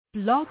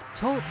Blog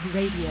Talk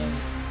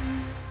Radio.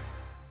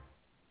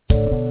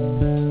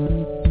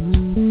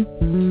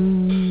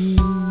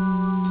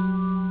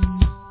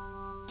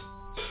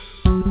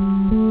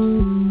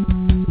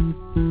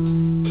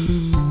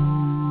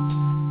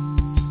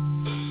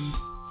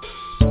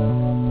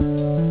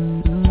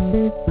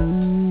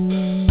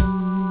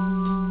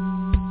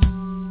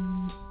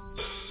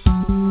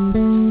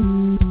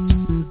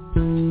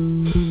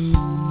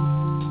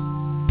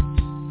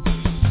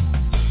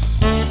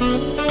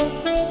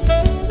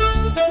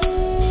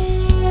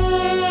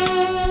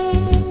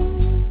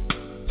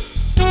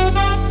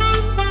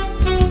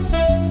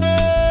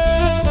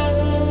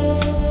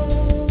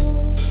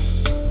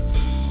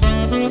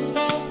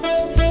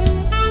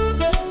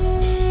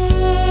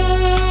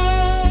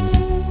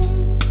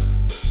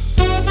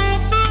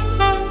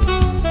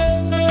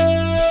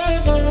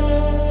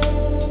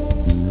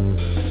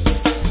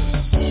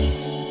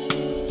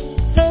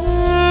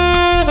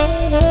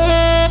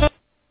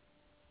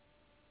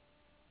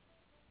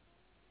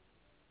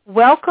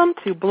 Welcome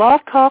to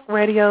Blog Talk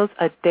Radio's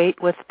A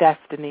Date with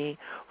Destiny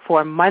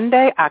for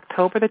Monday,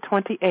 October the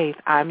 28th.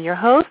 I'm your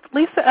host,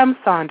 Lisa M.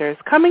 Saunders,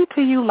 coming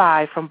to you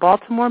live from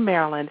Baltimore,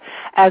 Maryland,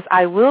 as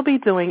I will be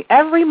doing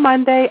every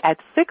Monday at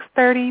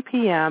 6:30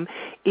 p.m.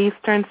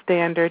 Eastern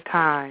Standard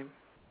Time.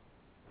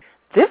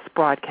 This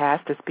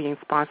broadcast is being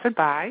sponsored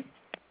by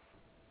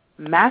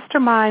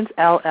Masterminds,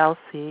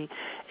 LLC,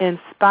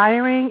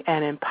 inspiring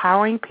and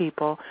empowering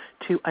people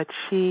to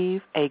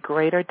achieve a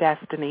greater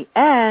destiny,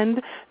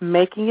 and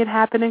Making It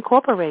Happen,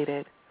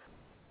 Incorporated.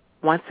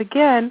 Once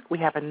again, we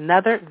have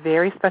another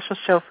very special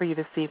show for you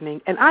this evening,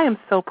 and I am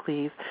so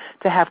pleased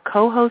to have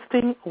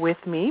co-hosting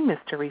with me Ms.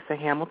 Teresa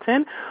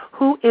Hamilton,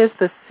 who is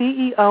the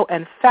CEO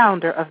and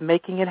founder of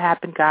Making It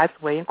Happen God's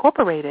Way,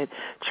 Incorporated,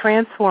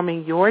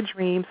 transforming your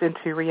dreams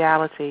into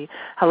reality.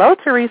 Hello,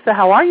 Teresa.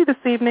 How are you this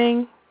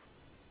evening?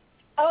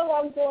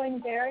 Oh, I'm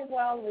doing very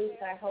well,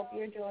 Lisa. I hope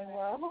you're doing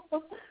well.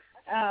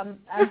 I'm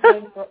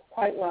doing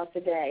quite well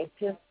today.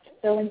 Just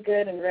feeling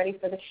good and ready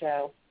for the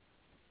show.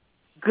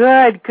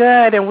 Good,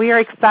 good. And we are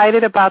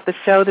excited about the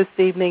show this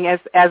evening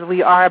as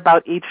we are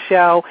about each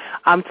show.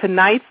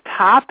 Tonight's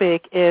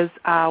topic is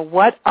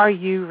what are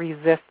you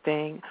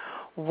resisting?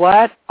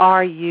 What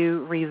are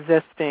you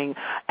resisting?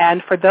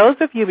 And for those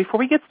of you, before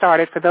we get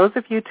started, for those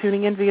of you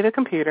tuning in via the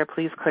computer,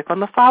 please click on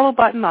the follow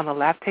button on the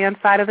left-hand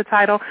side of the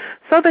title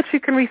so that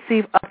you can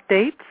receive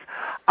updates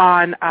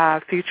on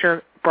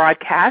future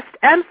broadcasts,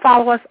 and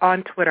follow us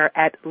on Twitter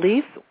at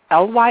Lyse,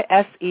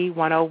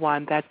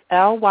 LYSE101. That's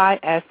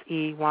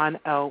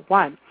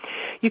LYSE101.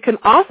 You can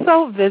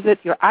also visit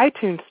your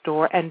iTunes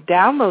store and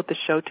download the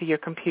show to your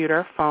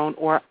computer, phone,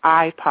 or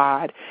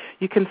iPod.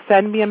 You can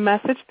send me a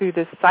message through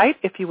this site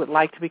if you would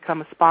like to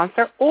become a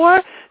sponsor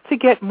or to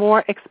get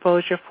more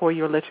exposure for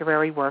your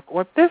literary work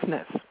or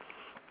business.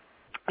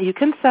 You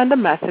can send a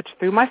message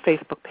through my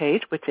Facebook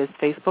page, which is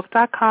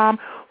facebook.com/A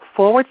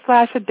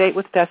Date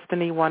with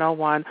Destiny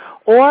 101,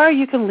 or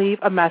you can leave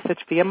a message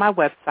via my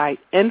website,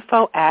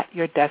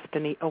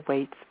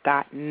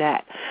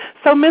 info@yourdestinyawaits.net.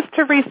 So, Ms.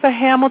 Teresa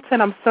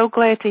Hamilton, I'm so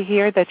glad to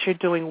hear that you're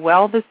doing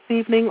well this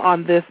evening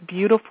on this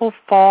beautiful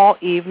fall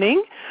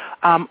evening.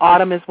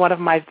 Autumn is one of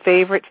my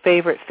favorite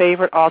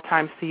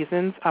all-time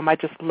seasons. I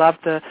just love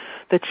the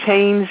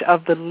change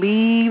of the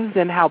leaves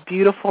and how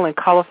beautiful and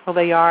colorful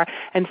they are.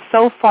 And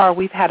so far,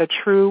 we've had a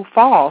true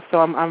fall,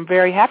 so I'm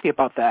very happy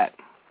about that.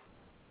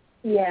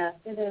 Yes,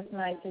 it is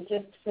nice. It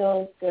just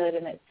feels good,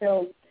 and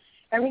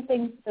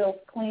everything feels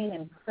clean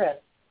and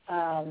crisp.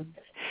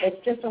 It's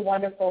just a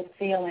wonderful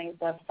feeling.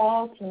 But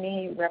fall to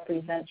me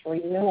represents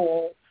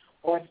renewal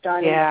or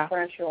starting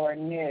fresh or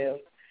new.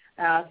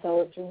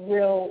 So it's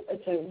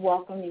a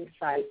welcoming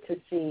sight to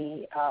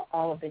see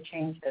all of the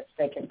change that's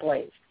taken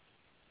place.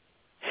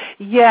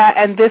 Yeah,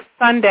 and this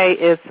Sunday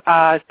is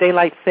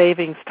daylight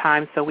savings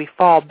time, so we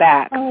fall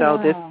back. So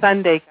this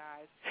Sunday, guys,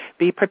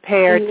 be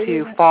prepared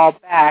to fall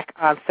back.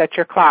 Set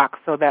your clock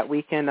so that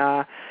we can,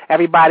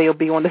 everybody will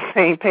be on the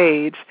same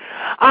page.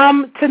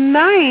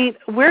 Tonight,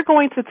 we're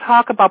going to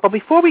talk about, but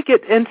before we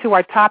get into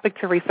our topic,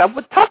 Teresa,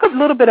 we'll talk a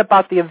little bit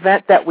about the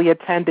event that we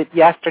attended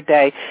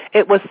yesterday.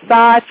 It was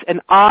such an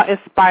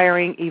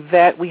awe-inspiring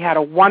event. We had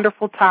a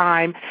wonderful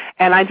time,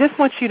 and I just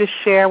want you to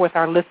share with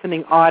our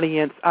listening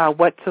audience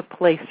what took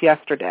place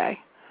yesterday.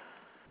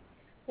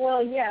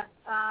 Well, yeah.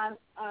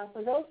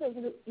 For those of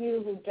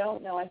you who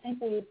don't know, I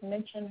think we've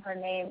mentioned her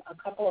name a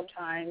couple of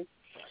times.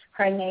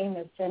 Her name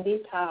is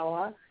Cindy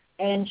Tawa,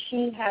 and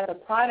she has a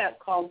product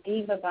called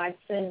Diva by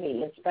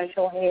Cindy. It's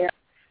special hair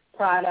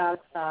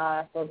products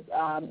for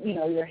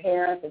your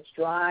hair if it's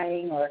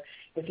drying or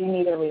if you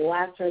need a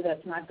relaxer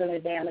that's not going to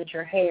damage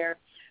your hair.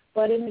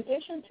 But in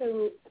addition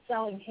to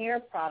selling hair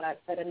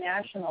products at a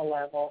national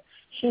level,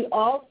 she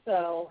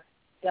also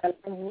does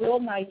a real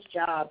nice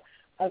job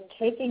of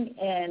taking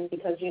in,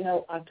 because,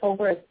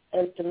 October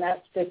is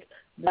Domestic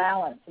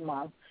Violence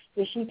Month,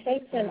 so she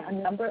takes in a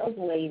number of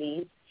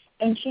ladies,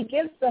 and she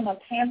gives them a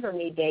Pamper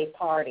Me Day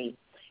party.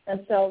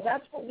 And so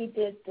that's what we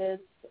did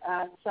this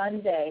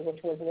Sunday,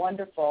 which was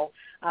wonderful.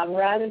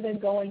 Rather than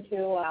going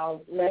to our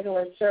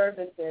regular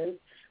services,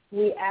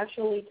 we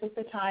actually took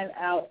the time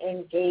out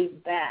and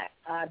gave back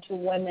to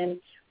women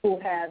who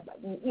have,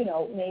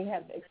 may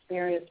have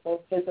experienced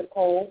both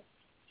physical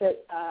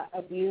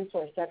abuse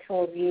or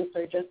sexual abuse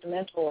or just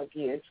mental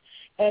abuse.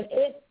 And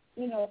it,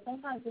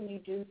 sometimes when you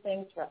do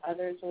things for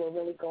others who are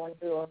really going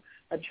through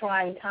a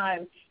trying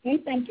time, you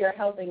think you're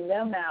helping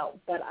them out.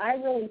 But I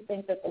really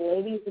think that the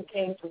ladies who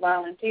came to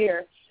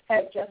volunteer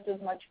had just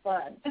as much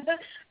fun.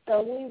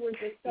 So we were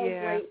just so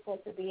grateful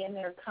to be in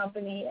their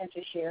company and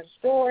to share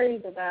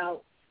stories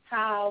about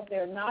how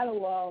they're not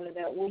alone and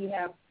that we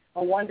have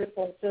a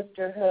wonderful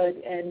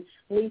sisterhood. And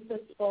Lisa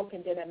spoke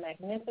and did a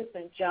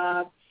magnificent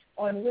job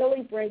on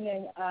really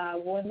bringing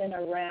women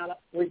around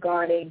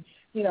regarding,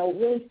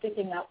 really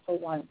sticking up for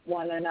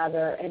one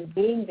another and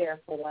being there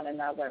for one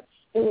another.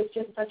 It was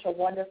just such a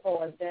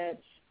wonderful event.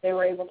 They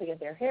were able to get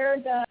their hair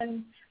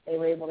done. They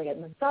were able to get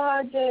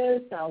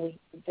massages.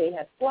 They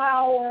had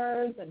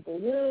flowers and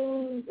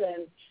balloons,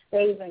 and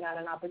they even got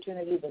an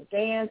opportunity to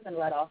dance and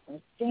let off some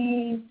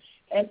steam.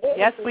 And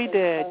Yes, we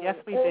did.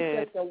 It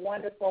was just a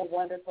wonderful,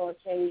 wonderful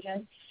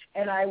occasion.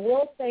 And I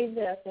will say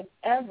this, if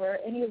ever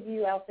any of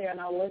you out there in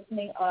our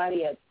listening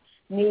audience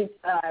needs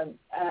a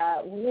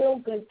real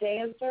good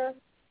dancer,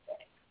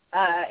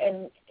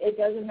 and it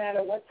doesn't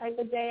matter what type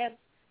of dance,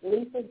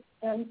 Lisa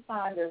M.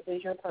 Saunders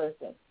is your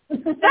person.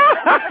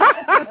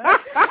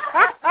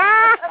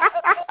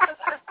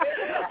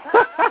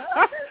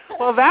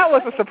 Well, that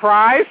was a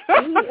surprise.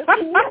 Lisa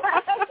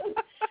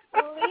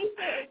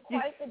is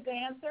quite the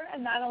dancer,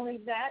 and not only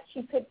that,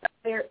 she picks up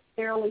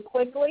fairly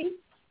quickly.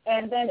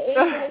 And then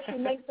even if she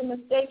makes a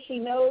mistake, she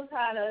knows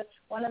how to.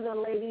 One of the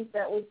ladies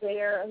that was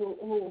there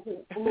who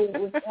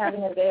was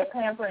having a day of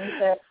pampering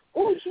said,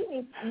 "Oh,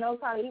 she knows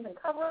how to even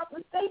cover up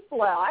mistakes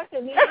well. I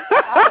couldn't even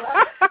cover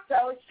up."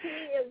 So she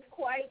is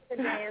quite the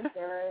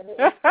dancer, and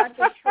it's such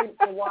a treat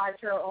to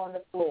watch her on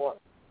the floor.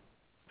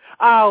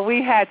 Oh,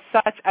 we had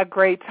such a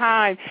great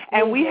time.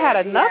 And we had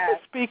another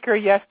speaker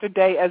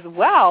yesterday as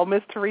well.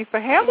 Miss Teresa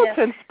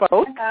Hamilton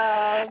spoke.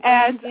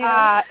 And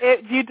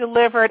you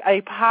delivered a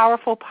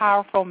powerful,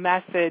 powerful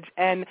message.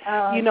 And,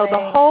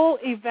 the whole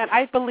event,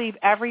 I believe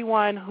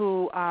everyone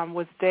who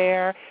was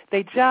there,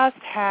 they just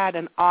had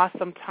an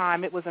awesome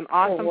time. It was an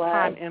awesome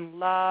time in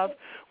love.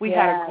 We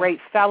had a great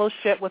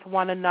fellowship with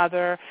one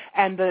another,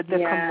 and the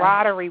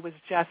camaraderie was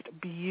just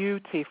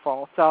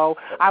beautiful. So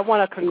I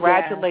want to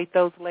congratulate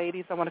those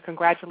ladies. I want to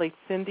congratulate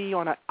Cindy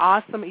on an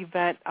awesome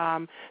event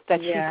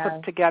that she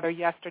put together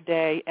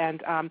yesterday.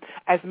 And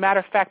as a matter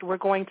of fact, we're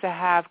going to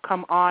have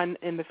come on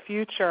in the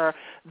future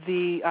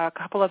the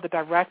couple of the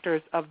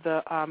directors of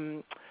the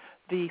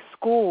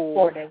school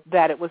Fortis.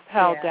 That it was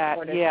held at.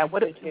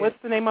 Fortis What's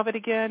the name of it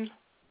again?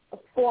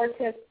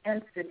 Fortis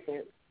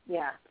Institute.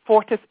 Yeah.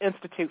 Fortis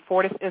Institute.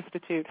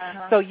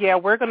 So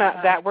we're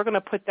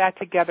gonna put that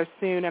together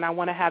soon, and I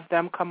want to have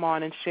them come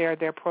on and share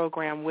their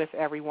program with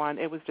everyone.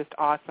 It was just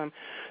awesome.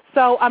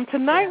 So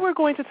tonight we're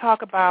going to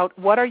talk about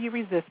what are you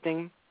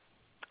resisting.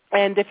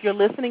 And if you're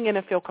listening in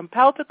and feel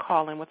compelled to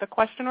call in with a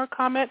question or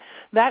comment,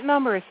 that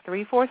number is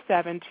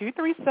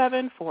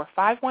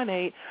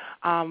 347-237-4518,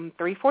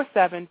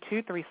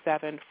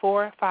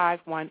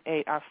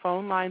 347-237-4518. Our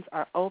phone lines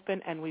are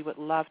open, and we would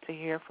love to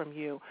hear from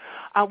you.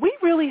 We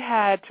really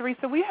had,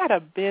 Teresa, we had a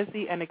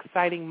busy and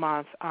exciting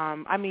month.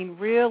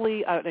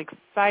 Really an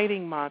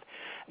exciting month.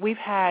 We've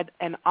had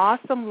an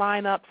awesome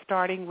lineup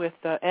starting with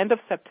the end of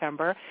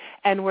September,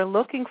 and we're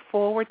looking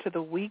forward to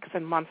the weeks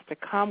and months to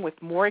come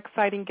with more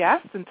exciting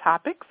guests and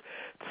topics.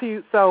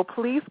 So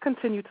please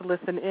continue to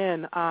listen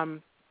in.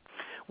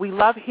 We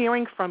love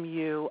hearing from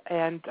you,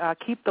 and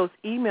keep those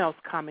emails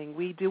coming.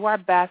 We do our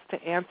best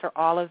to answer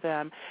all of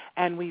them,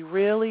 and we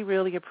really,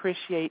 really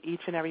appreciate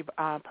each and every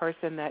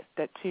person that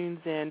tunes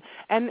in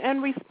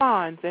and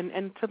responds,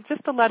 and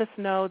just to let us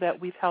know that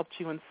we've helped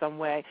you in some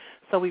way.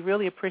 So we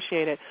really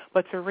appreciate it.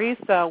 But,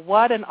 Teresa,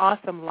 what an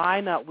awesome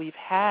lineup we've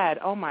had.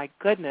 Oh, my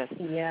goodness.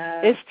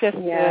 Yeah. It's just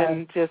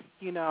been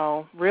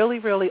really,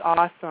 really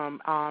awesome.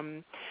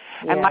 And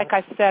like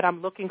I said,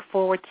 I'm looking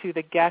forward to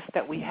the guests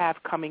that we have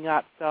coming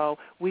up. So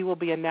we will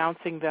be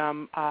announcing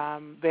them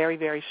very,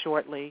 very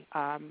shortly.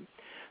 I'm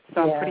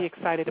pretty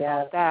excited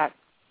about that.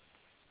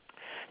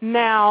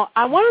 Now,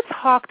 I want to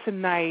talk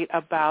tonight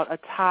about a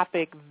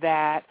topic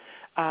that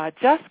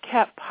just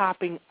kept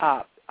popping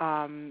up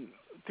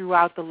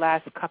throughout the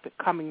last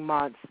coming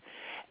months.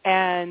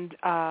 And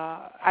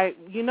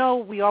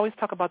we always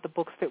talk about the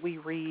books that we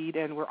read,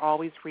 and we're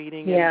always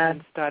reading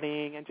and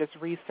studying and just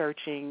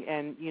researching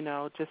and,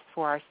 just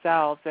for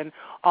ourselves. And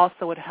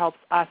also it helps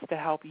us to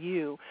help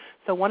you.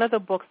 So one of the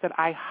books that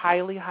I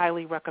highly,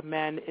 highly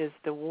recommend is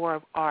The War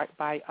of Art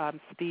by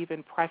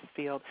Steven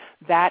Pressfield.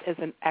 That is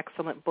an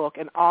excellent book.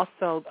 And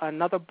also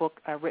another book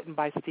written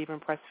by Steven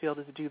Pressfield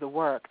is Do the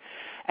Work.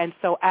 And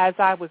so as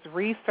I was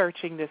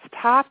researching this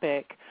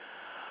topic,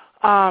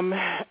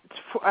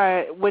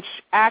 which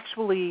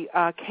actually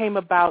came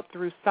about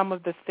through some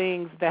of the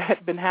things that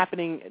have been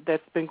happening,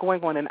 that's been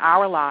going on in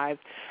our lives,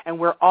 and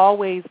we're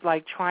always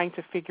like trying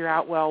to figure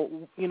out, well,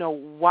 you know,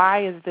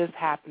 why is this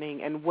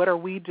happening, and what are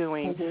we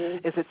doing?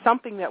 Mm-hmm. Is it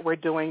something that we're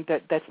doing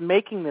that's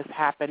making this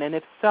happen? And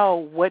if so,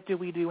 what do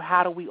we do?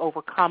 How do we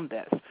overcome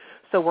this?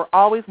 So we're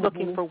always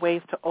looking for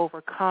ways to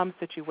overcome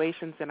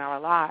situations in our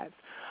lives.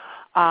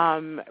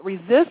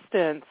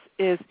 Resistance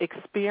is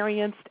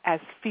experienced as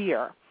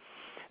fear.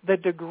 The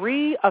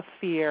degree of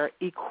fear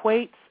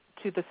equates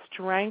to the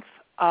strength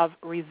of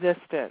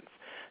resistance.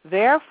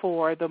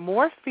 Therefore, the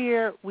more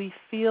fear we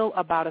feel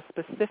about a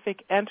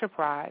specific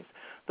enterprise,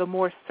 the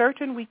more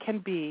certain we can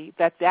be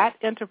that that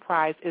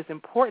enterprise is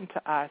important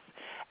to us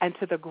and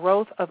to the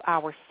growth of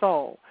our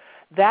soul.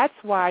 That's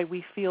why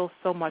we feel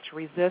so much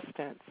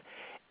resistance.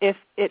 If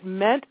it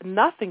meant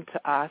nothing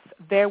to us,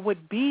 there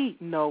would be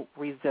no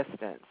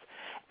resistance.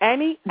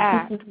 Any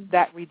act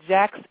that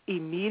rejects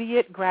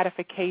immediate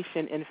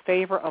gratification in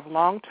favor of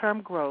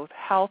long-term growth,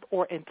 health,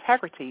 or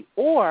integrity,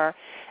 or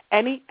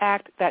any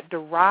act that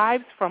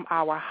derives from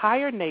our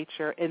higher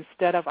nature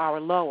instead of our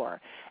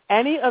lower,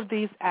 any of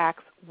these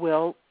acts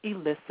will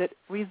elicit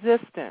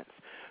resistance.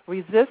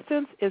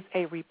 Resistance is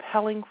a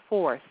repelling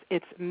force.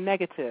 It's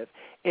negative.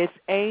 Its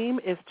aim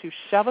is to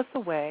shove us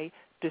away,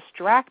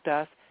 distract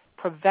us,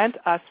 prevent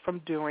us from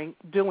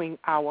doing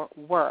our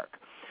work.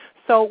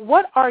 So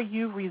what are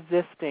you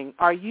resisting?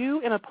 Are you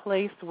in a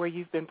place where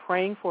you've been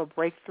praying for a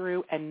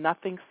breakthrough and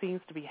nothing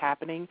seems to be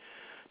happening?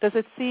 Does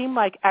it seem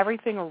like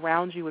everything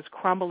around you is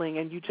crumbling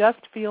and you just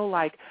feel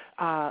like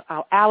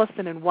Alice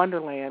in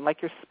Wonderland,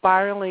 like you're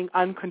spiraling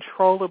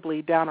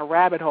uncontrollably down a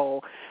rabbit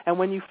hole? And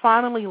when you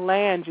finally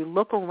land, you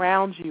look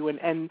around you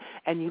and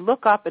you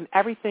look up and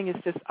everything is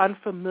just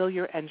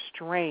unfamiliar and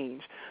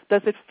strange.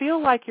 Does it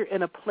feel like you're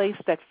in a place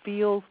that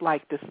feels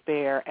like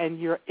despair and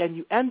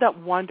you end up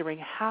wondering,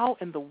 how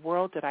in the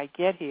world did I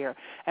get here?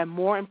 And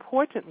more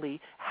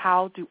importantly,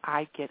 how do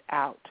I get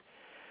out?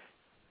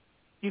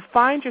 You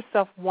find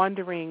yourself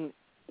wondering,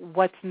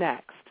 what's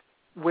next?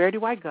 Where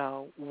do I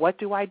go? What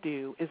do I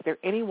do? Is there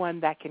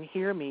anyone that can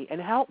hear me and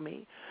help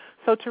me?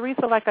 So,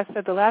 Teresa, like I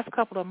said, the last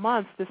couple of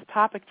months, this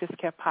topic just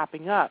kept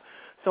popping up.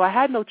 So I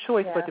had no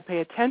choice but to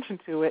pay attention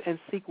to it and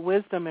seek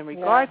wisdom in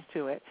regards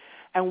to it.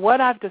 And what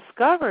I've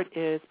discovered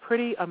is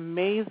pretty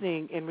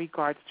amazing in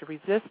regards to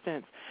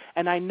resistance.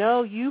 And I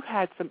know you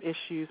had some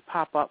issues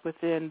pop up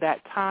within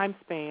that time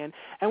span,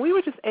 and we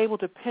were just able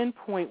to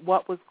pinpoint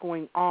what was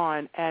going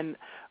on and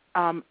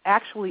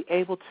actually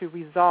able to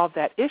resolve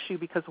that issue,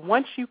 because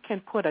once you can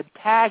put a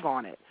tag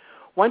on it,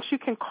 once you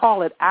can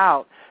call it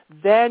out,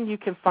 then you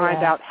can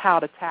find out how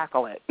to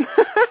tackle it.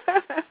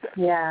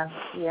 Yes.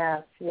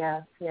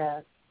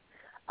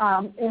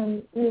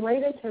 And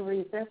related to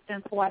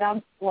resistance, what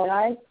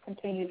I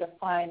continue to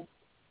find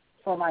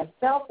for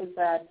myself is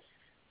that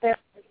there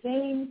are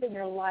things in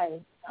your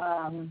life,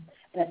 and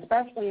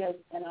especially as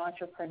an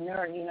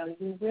entrepreneur, you know,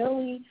 you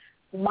really,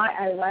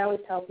 as I always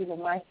tell people,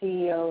 my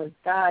CEO is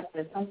God,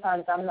 but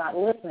sometimes I'm not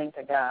listening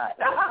to God.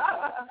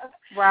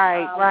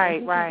 Right.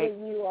 He can give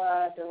you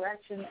a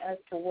direction as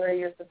to where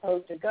you're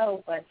supposed to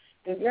go, but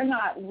if you're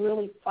not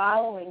really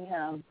following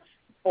him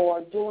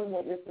or doing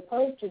what you're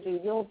supposed to do,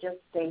 you'll just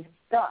stay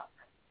stuck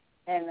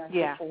in a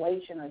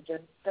situation or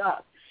just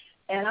stuck.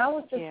 And I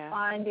was just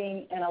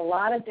finding in a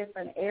lot of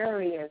different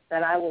areas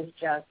that I was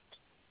just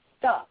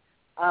stuck.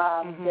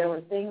 There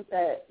were things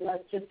that,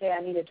 let's just say,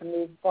 I needed to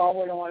move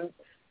forward on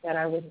that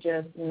I was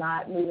just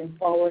not moving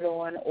forward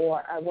on,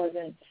 or I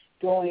wasn't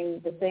doing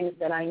the things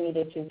that I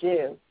needed to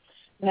do.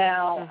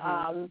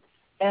 Now,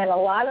 and a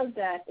lot of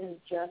that is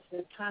just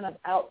this kind of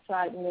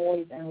outside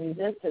noise and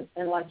resistance.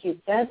 And like you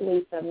said,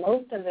 Lisa,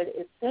 most of it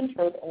is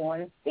centered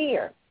on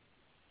fear.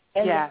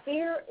 And the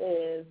fear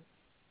is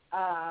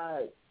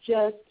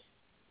just,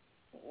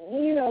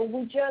 you know,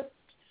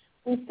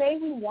 we say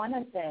we want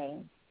a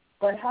thing,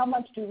 but how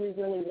much do we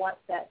really want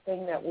that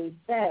thing that we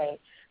say?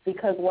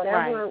 Because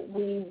whatever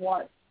we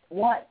want,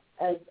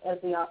 as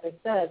the author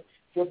says,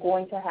 you're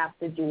going to have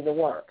to do the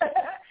work.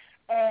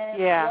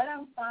 And what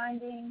I'm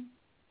finding,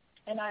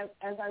 and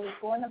as I was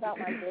going about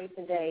my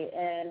day-to-day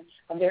and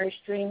a very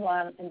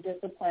streamlined and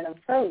disciplined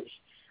approach,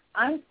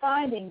 I'm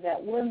finding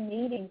that we're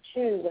meeting,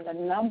 too, with a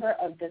number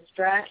of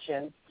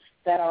distractions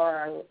that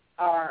are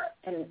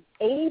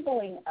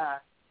enabling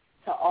us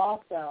to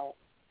also,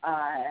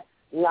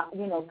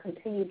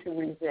 continue to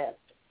resist,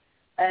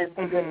 and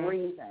for good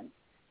reason.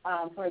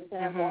 For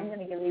example, I'm going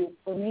to give you,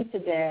 for me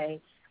today,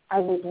 I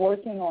was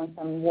working on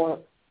some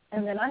work,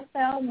 and then I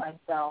found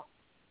myself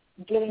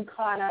getting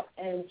caught up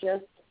in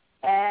just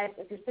ads.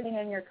 If you're sitting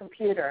on your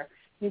computer,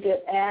 you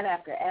get ad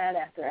after ad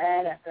after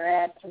ad after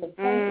ad to the point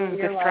where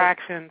you're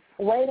distractions.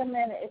 Like, wait a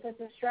minute, it's a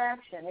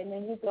distraction. And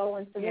then you go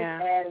into this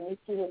ad and you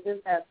see what this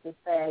has to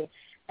say.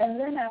 And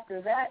then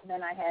after that,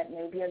 then I had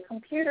maybe a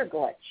computer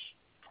glitch.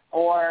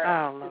 Or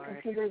the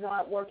computers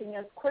aren't working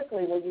as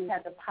quickly where you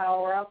had to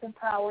power up and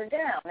power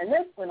down. And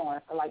this went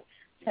on for like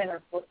 10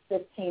 or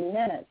 15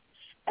 minutes.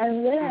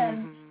 And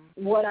then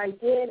what I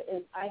did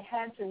is I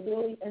had to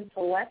really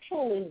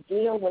intellectually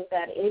deal with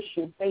that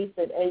issue, face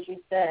it, as you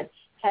said,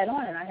 head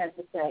on. And I had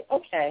to say,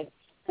 okay,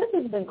 this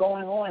has been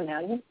going on now.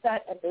 You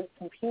sat at this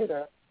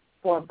computer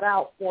for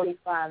about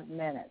 45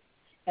 minutes,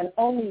 and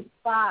only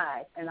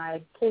 5, and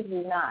I kid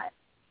you not,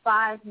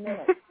 5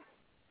 minutes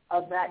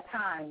of that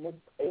time was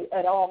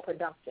at all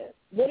productive.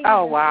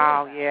 Oh,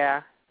 wow,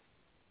 yeah.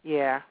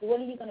 What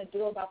are you going to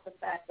do about the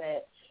fact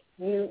that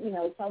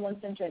someone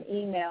sent you an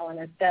email, and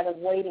instead of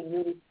waiting,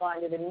 you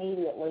responded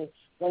immediately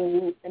when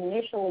you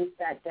initially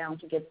sat down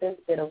to get this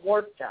bit of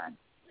work done?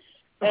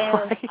 And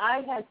right.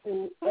 I had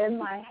to, in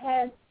my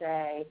head,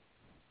 say,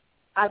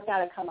 I've got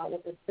to come up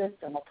with a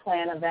system, a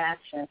plan of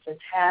action to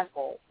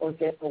tackle or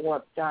get the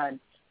work done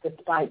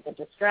despite the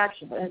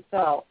distraction. And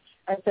so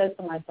I said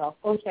to myself,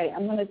 okay,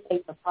 I'm going to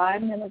take the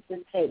 5 minutes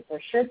it takes or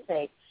should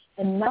take,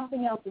 and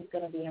nothing else is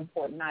going to be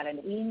important, not an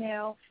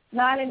email,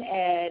 not an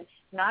ad,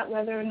 not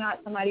whether or not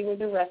somebody was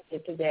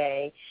arrested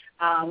today,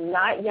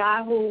 not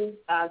Yahoo's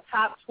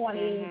top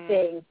 20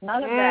 things.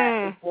 None of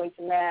that is going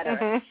to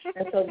matter.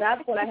 And so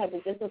that's what I had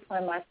to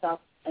discipline myself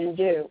and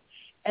do.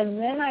 And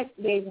then I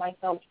gave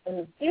myself, in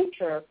the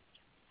future,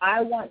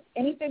 I want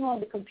anything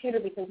on the computer,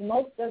 because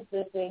most of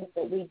the things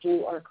that we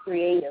do are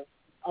creative.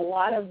 A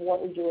lot of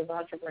what we do as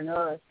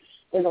entrepreneurs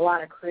is a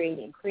lot of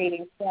creating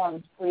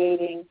forms,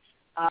 creating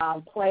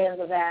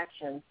plans of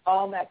action.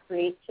 All that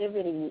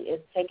creativity is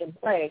taking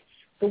place.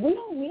 So we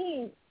don't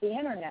need the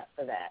Internet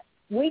for that.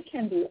 We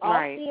can be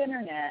off the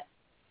Internet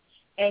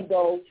and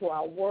go to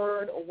our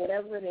Word or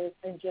whatever it is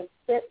and just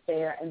sit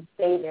there and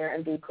stay there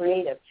and be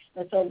creative.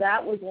 And so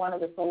that was one of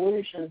the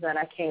solutions that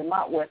I came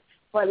up with.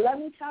 But let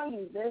me tell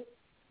you, this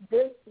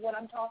what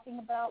I'm talking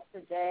about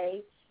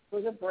today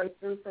was a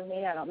breakthrough for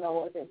me. I don't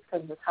know if it's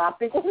because of the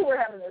topic. We were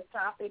having this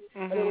topic,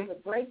 but it was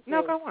a breakthrough.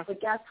 No, go on. But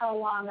guess how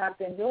long I've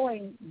been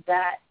doing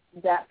that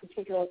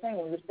particular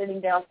thing. We were sitting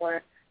down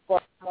for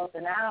almost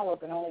an hour,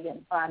 but only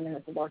getting 5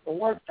 minutes worth of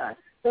work done.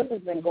 This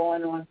has been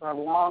going on for a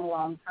long,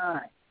 long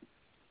time.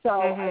 So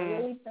I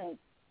really think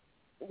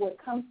what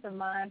comes to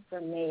mind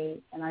for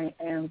me,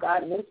 and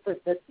God whispered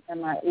this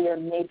in my ear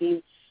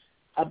maybe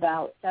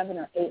about 7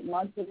 or 8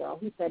 months ago,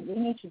 he said, you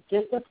need to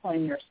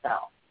discipline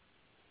yourself.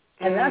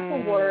 And that's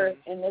a word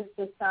in this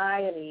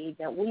society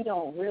that we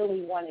don't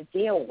really want to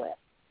deal with.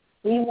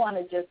 We want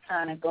to just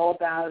kind of go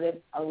about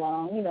it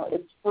along.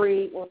 It's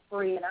free, we're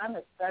free, and I'm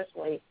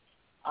especially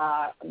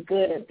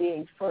good at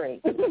being free.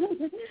 But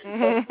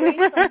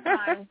free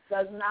sometimes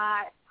does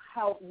not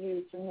help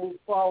you to move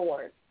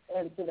forward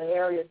into the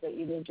areas that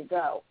you need to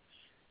go.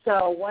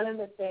 So one of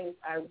the things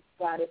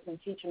God has been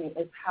teaching me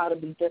is how to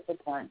be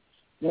disciplined.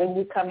 When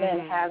you come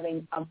in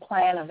having a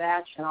plan of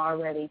action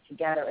already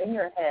together in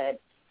your head,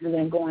 and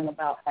then going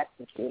about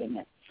executing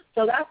it.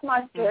 So that's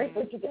my story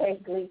for today,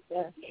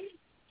 Lisa.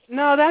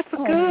 No, that's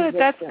good.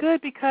 That's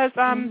good because,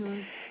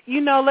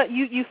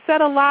 you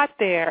said a lot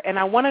there, and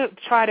I want to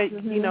try to,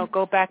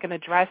 go back and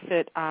address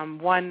it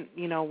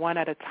one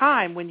at a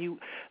time. When you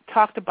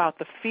talked about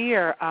the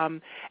fear,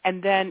 and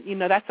then,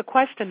 that's a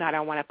question that I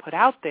want to put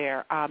out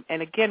there.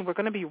 And again, we're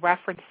going to be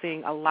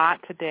referencing a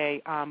lot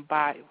today of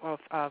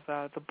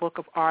the book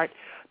of art,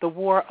 The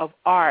War of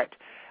Art.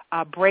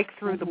 Break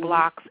through the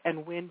blocks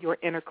and win your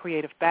inner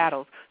creative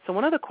battles. So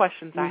one of the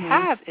questions I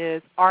have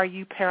is, are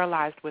you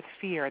paralyzed with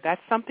fear?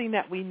 That's something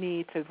that we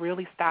need to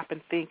really stop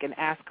and think and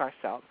ask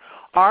ourselves.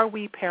 Are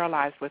we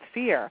paralyzed with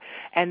fear?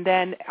 And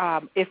then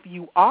if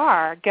you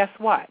are, guess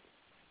what?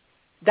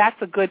 That's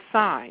a good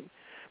sign,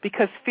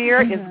 because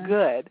fear is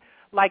good.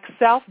 Like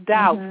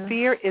self-doubt,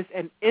 fear is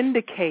an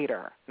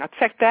indicator. Now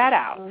check that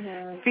out.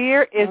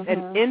 Fear is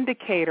an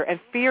indicator, and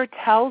fear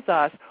tells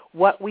us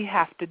what we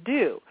have to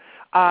do.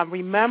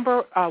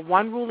 Remember,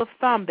 one rule of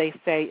thumb, they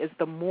say, is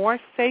the more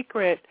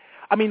scared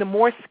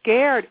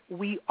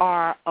we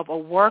are of a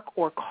work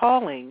or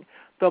calling,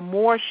 the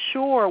more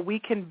sure we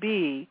can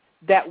be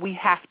that we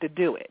have to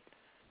do it.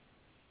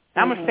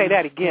 Now, I'm going to say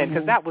that again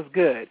because that was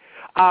good.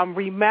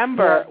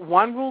 Remember,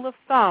 one rule of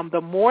thumb,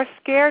 the more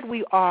scared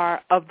we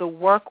are of the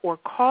work or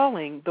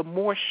calling, the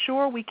more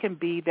sure we can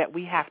be that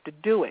we have to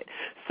do it.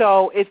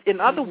 So it's, in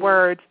other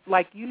words,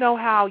 like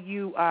how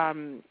you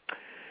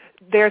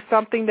there's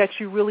something that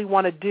you really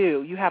want to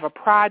do. You have a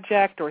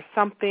project or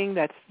something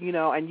that's,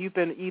 and you've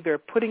been either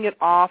putting it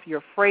off,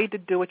 you're afraid to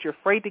do it, you're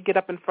afraid to get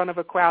up in front of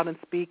a crowd and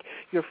speak,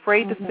 you're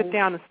afraid to sit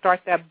down and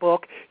start that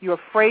book, you're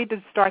afraid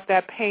to start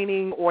that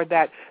painting or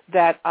that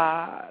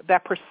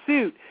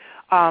pursuit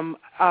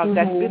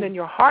that's been in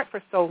your heart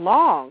for so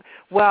long.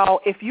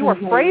 Well, if you're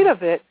afraid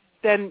of it,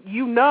 then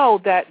you know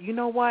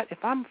what,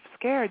 if I'm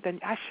scared, then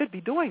I should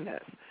be doing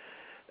this.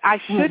 I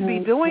should be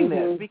doing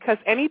this, because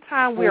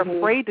anytime we're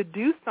afraid to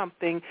do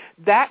something,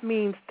 that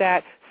means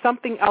that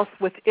something else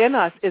within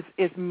us is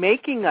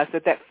making us,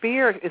 that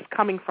fear is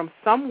coming from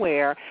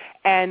somewhere,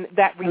 and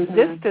that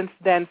resistance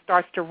then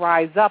starts to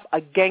rise up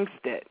against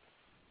it.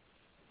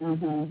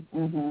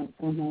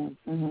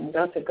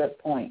 That's a good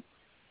point.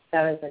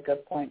 That is a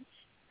good point.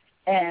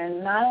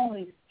 And not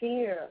only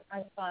fear,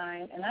 I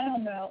find, and I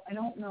don't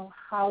know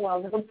how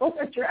well the book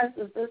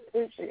addresses this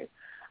issue,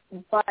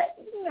 But,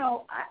 you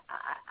know,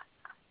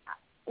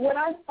 what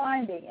I'm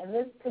finding, and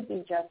this could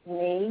be just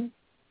me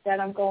that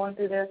I'm going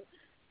through this,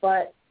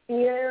 but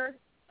fear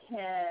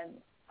can,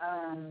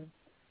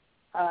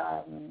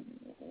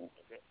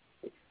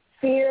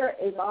 fear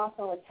is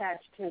also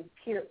attached to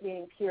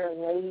being pure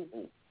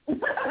lazy.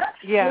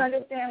 Yeah. You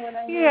understand what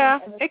I mean? Yeah,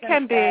 it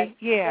can be,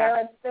 yeah. There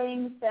are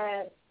things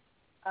that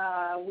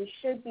we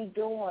should be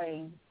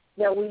doing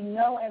that we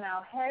know in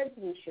our heads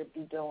we should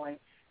be doing,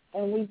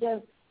 and we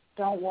just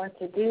don't want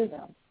to do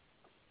them.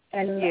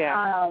 And,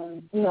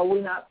 you know,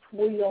 we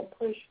don't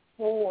push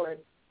forward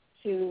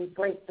to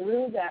break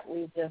through that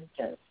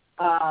resistance.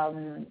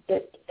 And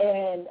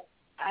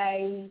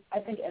I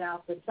think in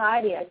our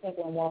society, I think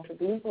when Walter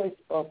Beasley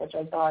spoke, which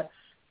I thought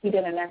he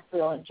did an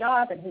excellent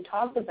job, and he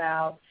talked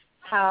about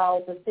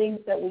how the things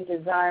that we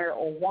desire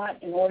or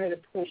want in order to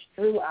push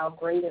through our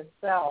greatest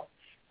self,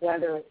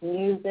 whether it's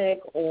music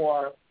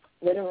or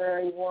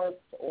literary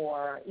works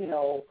or, you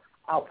know,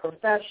 our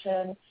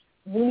profession,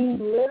 we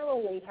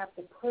literally have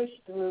to push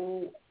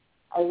through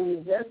a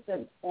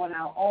resistance on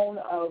our own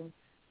of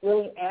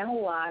really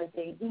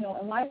analyzing, you know,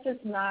 and life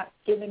just not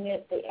giving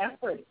it the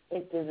effort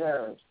it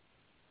deserves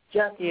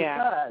just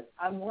because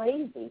I'm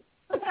lazy.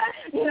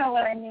 You know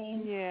what I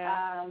mean?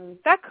 Yeah.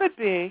 That could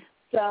be.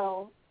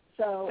 So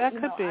that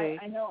could be.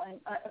 I know, and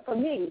for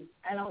me,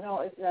 I don't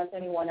know if there's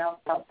anyone else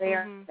out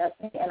there. That's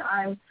me, and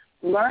I'm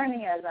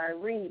learning as I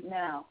read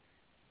now.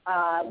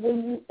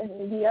 And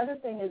the other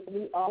thing is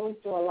we always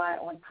do a lot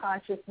on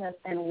consciousness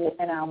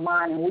and our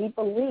mind, and we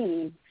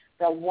believe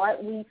that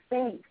what we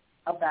think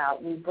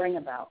about, we bring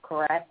about,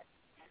 correct?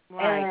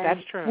 Right, and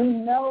that's true. We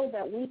know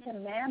that we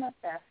can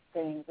manifest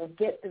things or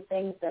get the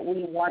things that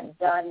we want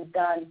done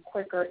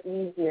quicker,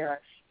 easier,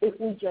 if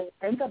we just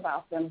think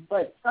about them.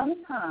 But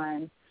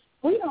sometimes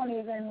we don't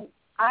even,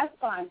 I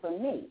find for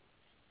me,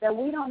 that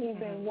we don't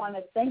even want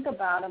to think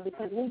about them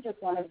because we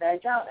just want to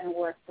veg out, and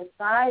we're a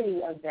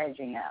society of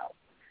vegging out.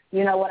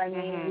 You know what I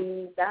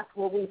mean? That's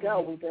where we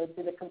go. We go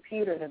to the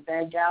computer to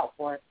veg out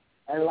for,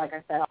 like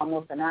I said,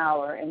 almost an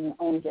hour, and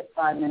only get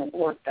 5 minutes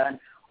work done.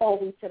 Or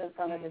we sit in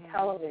front of the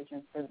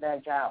television to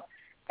veg out.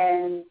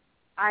 And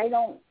I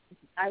know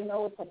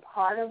it's a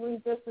part of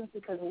resistance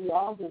because we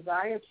all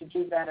desire to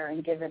do better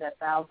and give it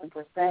 1,000%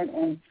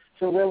 and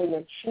to really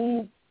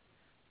achieve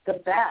the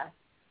best.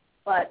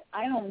 But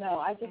I don't know.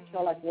 I just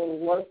feel like we're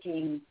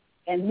working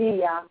in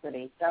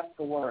mediocrity. That's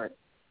the word.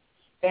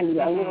 And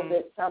a little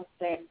bit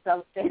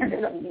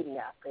substandard of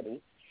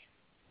mediocrity.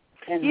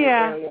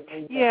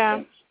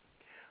 Yeah.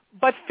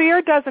 But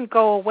fear doesn't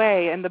go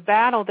away, and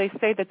they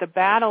say that the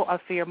battle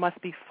of fear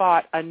must be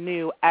fought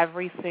anew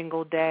every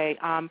single day.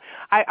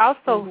 I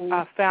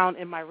also found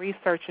in my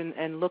research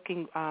and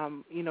looking,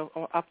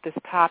 up this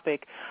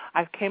topic,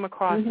 I came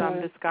across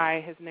this guy.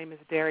 His name is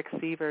Derek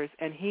Sievers,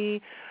 and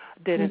he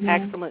did an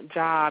excellent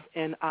job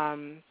in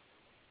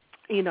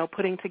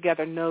putting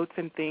together notes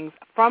and things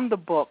from the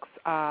books,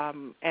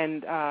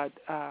 and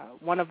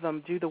one of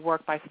them, Do the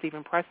Work by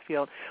Steven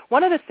Pressfield.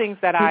 One of the things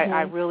that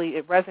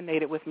it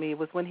resonated with me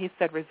was when he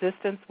said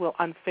resistance will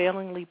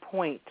unfailingly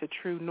point to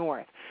true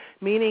north,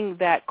 meaning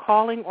that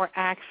calling or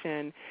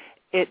action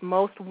it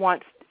most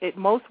wants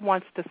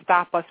to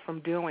stop us from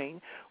doing.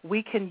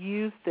 We can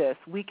use this.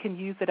 We can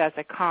use it as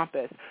a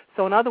compass.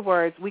 So in other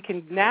words, we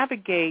can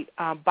navigate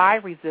by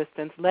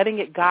resistance, letting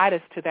it guide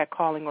us to that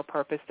calling or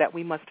purpose that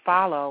we must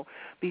follow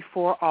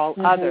before all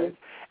others.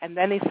 And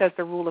then he says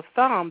the rule of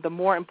thumb, the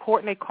more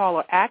important a call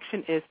or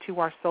action is to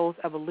our soul's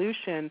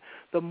evolution,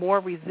 the more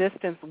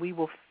resistance we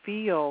will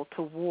feel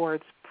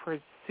towards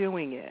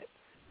pursuing it.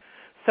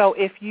 So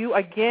if you,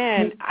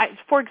 again,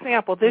 for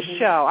example, this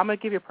show, I'm going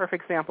to give you a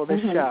perfect example,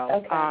 this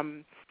show.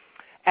 Okay.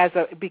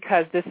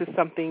 Because this is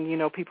something,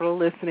 people are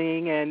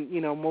listening, and,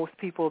 most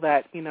people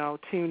that,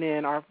 tune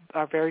in are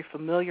very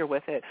familiar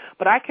with it.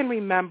 But I can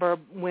remember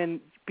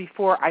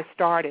before I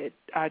started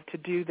to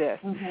do this,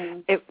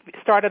 it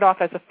started off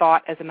as a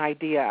thought, as an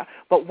idea.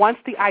 But once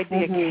the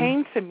idea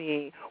came to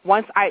me,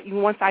 once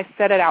I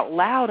said it out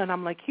loud, and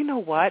I'm like, you know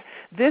what,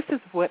 this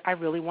is what I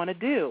really want to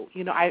do.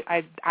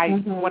 I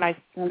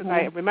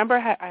remember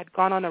I had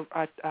gone on a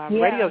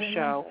radio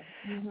show,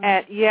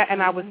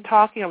 and I was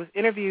talking, I was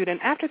interviewed, and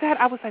after that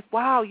I was like,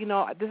 wow,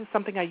 this is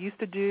something I used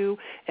to do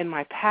in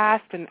my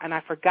past, and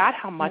I forgot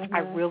how much I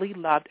really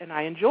loved and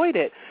I enjoyed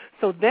it.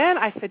 So then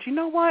I said, you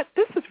know what,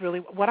 this is really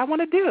what I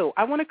want to do.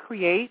 I want to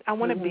create, I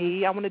want to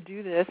be, I want to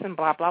do this, and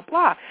blah, blah,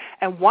 blah.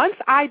 And once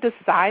I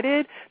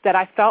decided that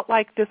I felt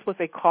like this was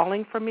a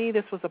calling for me,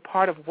 this was a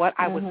part of what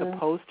I was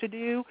supposed to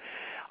do,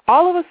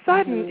 all of a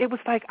sudden it was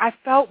like I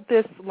felt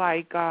this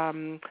like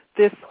calling.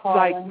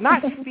 Like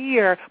not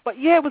fear, but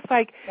it was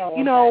like,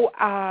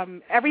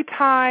 every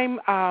time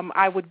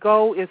I would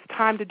go, it's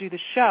time to do the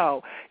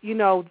show,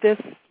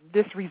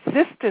 this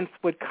resistance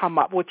would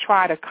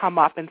try to come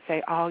up and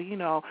say,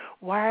 oh,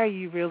 why are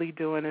you really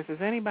doing this? Is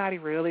anybody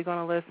really going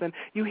to listen?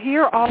 You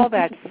hear all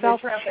that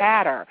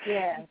self-chatter.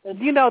 Yeah.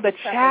 The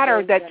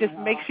chatter that just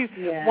makes you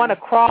want to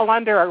crawl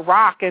under a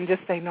rock and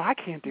just say, no, I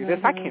can't do this.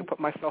 I can't put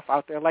myself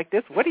out there like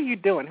this. What are you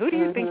doing? Who do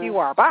you think you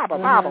are? Blah, blah,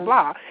 blah, blah,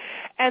 blah.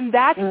 And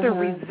that's the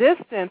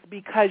resistance,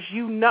 because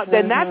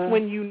then that's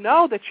when you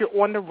know that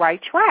you're on the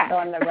right track.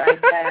 On the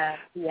right path,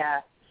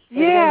 yeah.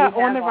 Yeah,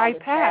 on the right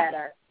path.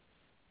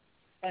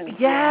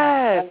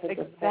 Yes,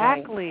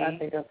 exactly.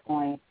 That's a good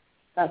point.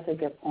 That's a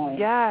good point.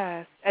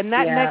 Yes, and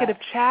that negative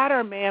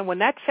chatter, man, when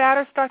that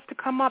chatter starts to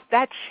come up,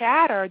 that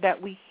chatter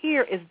that we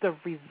hear is the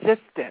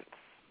resistance.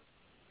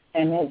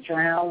 And it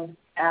drowns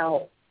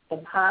out the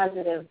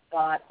positive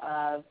thought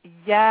of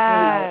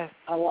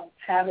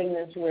having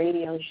this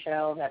radio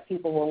show that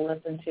people will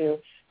listen to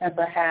and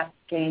perhaps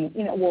gain,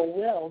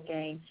 will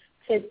gain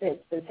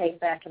tidbits to take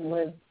back and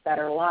live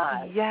better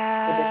lives.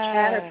 Yes. So the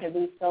chatter can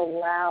be so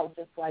loud,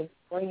 just like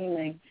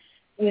screaming,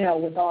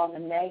 with all the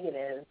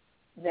negatives,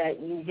 that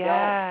you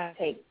don't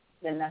take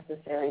the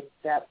necessary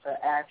steps or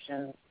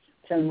actions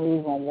to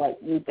move on what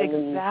you believe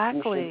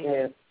you should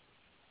do.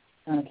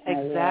 Okay,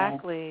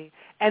 exactly.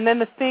 Yeah. And then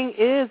the thing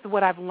is,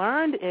 what I've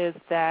learned is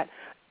that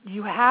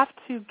you have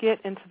to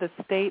get into the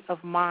state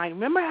of mind.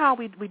 Remember how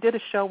we did a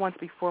show once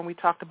before and we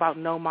talked about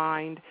no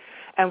mind?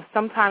 And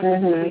sometimes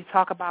we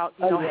talk about,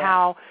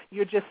 how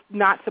you're just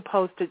not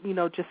supposed to,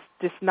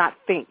 just not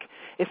think.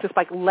 It's just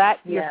like let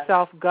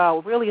yourself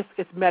go. Really,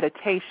 it's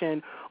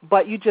meditation,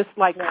 but you just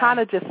kind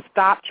of just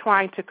stop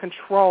trying to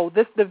control.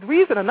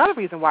 Another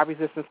reason why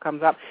resistance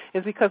comes up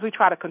is because we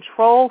try to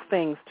control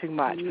things too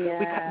much.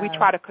 Yeah. We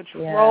try to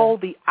control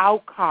the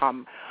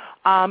outcome.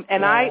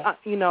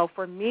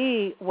 For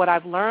me, what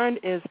I've learned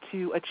is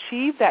to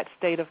achieve that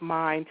state of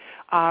mind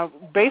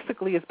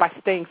basically is by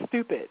staying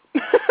stupid,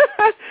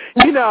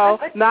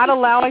 not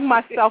allowing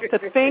myself to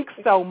think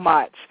so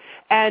much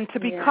and to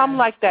become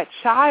like that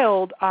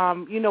child,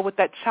 with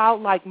that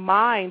childlike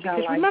mind.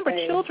 Because remember,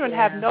 children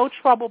have no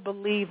trouble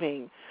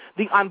believing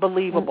the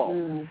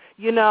unbelievable,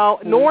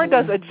 nor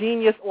does a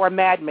genius or a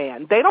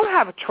madman. They don't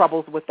have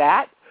troubles with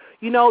that.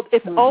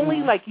 It's only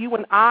like you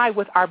and I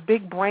with our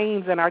big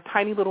brains and our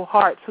tiny little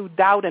hearts who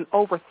doubt and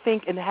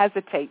overthink and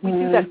hesitate. We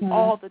do that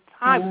all the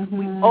time.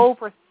 We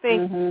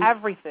overthink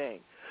everything.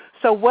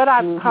 So what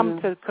I've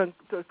come to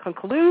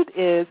conclude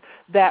is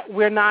that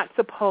we're not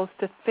supposed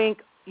to think,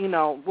 you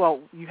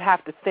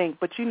have to think,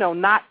 but,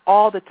 not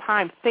all the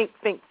time think.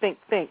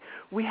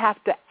 We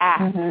have to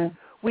act.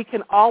 We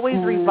can always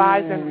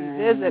revise and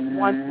revisit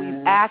once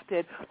we've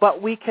acted,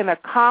 but we can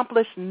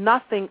accomplish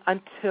nothing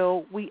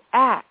until we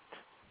act.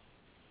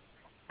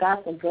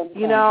 That's a good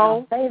point.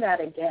 Now, say that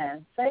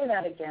again. Say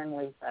that again,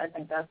 Lisa. I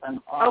think that's an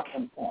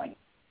awesome point.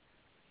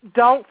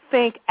 Don't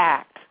think,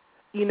 act.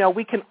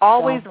 We can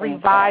always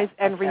revise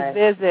and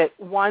revisit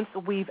once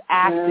we've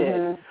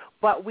acted,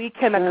 but we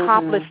can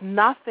accomplish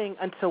nothing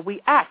until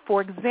we act. For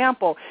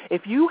example,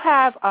 if you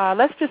have,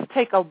 let's just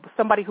take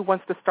somebody who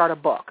wants to start a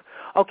book.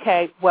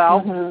 Okay,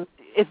 well,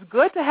 it's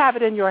good to have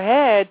it in your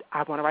head,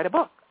 I want to write a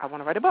book. I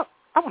want to write a book.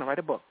 I want to write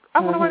a book. I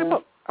want to write a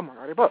book. I want to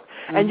write a book.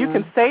 And you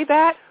can say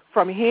that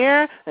from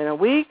here in a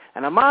week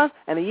and a month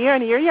and a year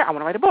and a year, I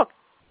want to write a book.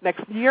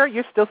 Next year,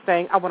 you're still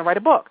saying, I want to write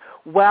a book.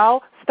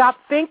 Well, stop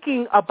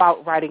thinking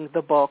about writing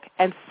the book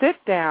and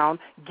sit down,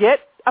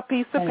 get a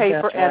piece of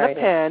paper and a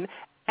pen,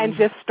 and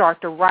just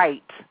start to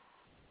write.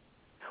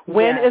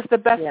 When is the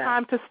best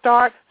time to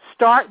start?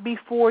 Start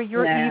before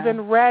you're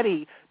even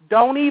ready.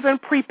 Don't even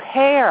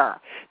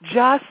prepare.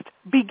 Just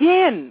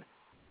begin.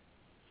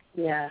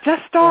 Yeah.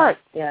 Just start.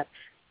 Yeah.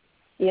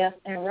 Yes,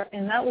 and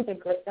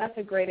that's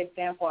a great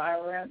example. I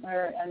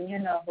remember, and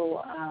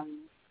who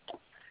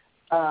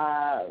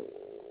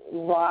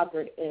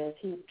Robert is.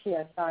 He's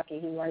Kiyosaki.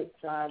 He writes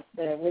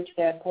the Rich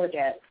Dad Poor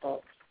Dad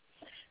books.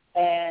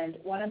 And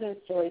one of the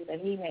stories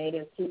that he made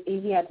is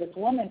he had this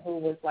woman who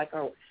was like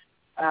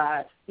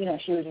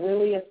she was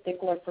really a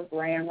stickler for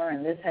grammar,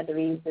 and this had to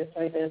be this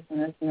way, this,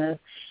 and this, and this.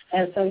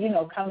 And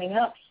so, coming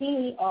up,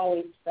 he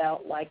always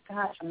felt like,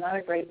 gosh, I'm not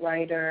a great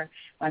writer.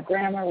 My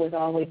grammar was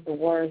always the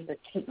worst.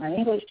 My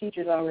English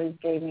teachers always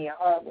gave me a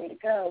hard way to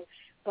go.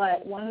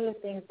 But one of the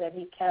things that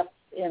he kept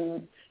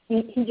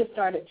he just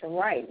started to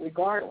write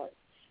regardless.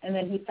 And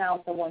then he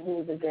found someone who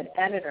was a good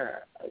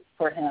editor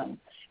for him.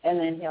 And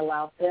then he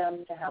allowed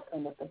them to help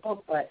him with the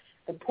book. But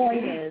the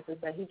point is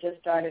that he just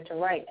started to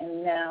write.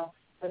 And now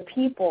the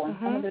people and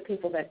some of the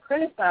people that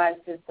criticized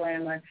his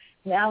grammar,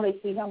 now they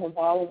see him with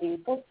all of these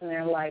books and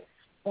they're like,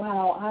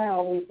 wow, I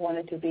always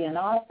wanted to be an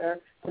author.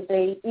 But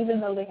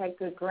even though they had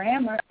good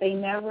grammar, they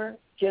never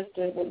just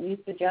did what you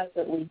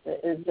suggested,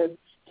 Lisa, is just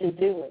to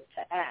do it,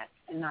 to act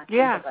and not think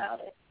about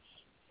it.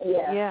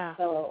 Yeah.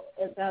 So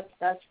that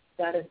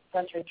is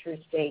such a true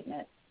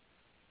statement.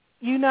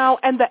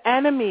 And the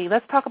enemy,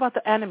 let's talk about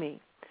the enemy.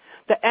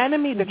 The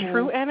enemy, the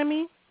true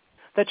enemy,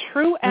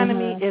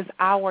 is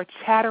our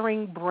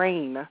chattering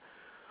brain,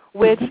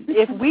 which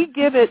if we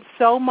give it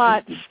so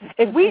much,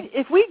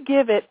 if we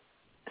give it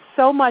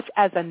so much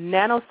as a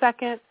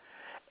nanosecond,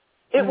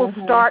 It will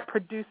start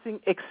producing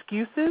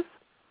excuses,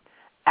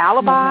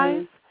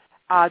 alibis,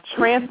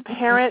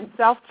 transparent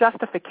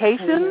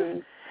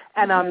self-justifications,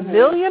 and a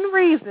million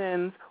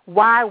reasons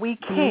why we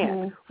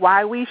can't,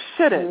 why we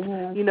shouldn't,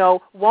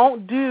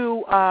 won't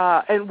do,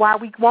 and why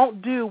we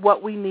won't do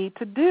what we need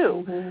to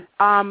do.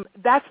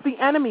 That's the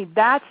enemy.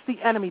 That's the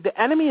enemy. The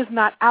enemy is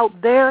not out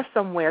there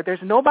somewhere. There's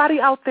nobody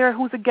out there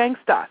who's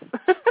against us.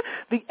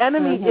 The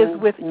enemy is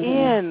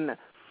within.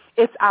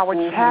 It's our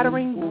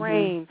chattering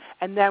brain,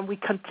 and then we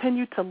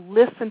continue to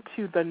listen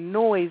to the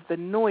noise.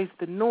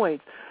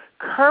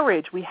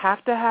 Courage, we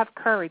have to have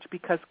courage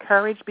because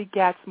courage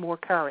begets more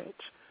courage.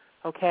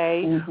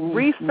 Okay?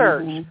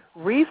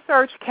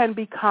 Research can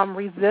become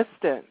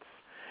resistance.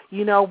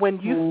 When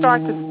you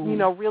start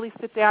to, really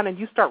sit down and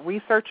you start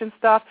researching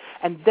stuff,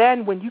 and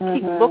then when you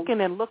keep looking,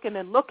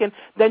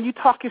 then you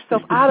talk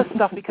yourself out of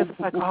stuff because it's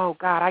like, oh,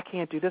 God, I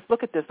can't do this.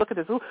 Look at this.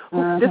 Ooh,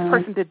 this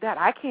person did that.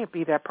 I can't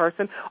be that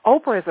person.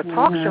 Oprah is a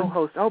talk show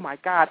host. Oh, my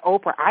God,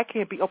 Oprah, I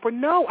can't be Oprah.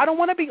 No, I don't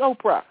want to be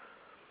Oprah.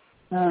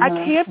 I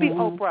can't be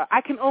Oprah.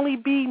 I can only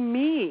be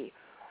me.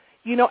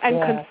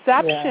 And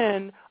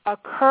conception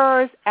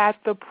occurs at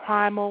the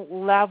primal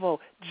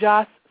level.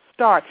 Just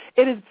start.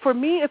 It is, for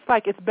me, it's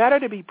like it's better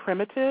to be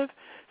primitive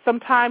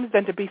sometimes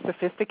than to be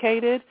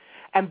sophisticated,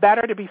 and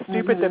better to be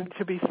stupid than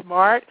to be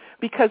smart,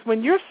 because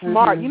when you're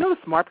smart, the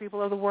smart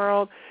people of the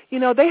world,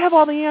 they have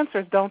all the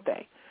answers, don't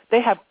they?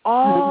 They have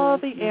all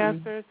the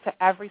answers to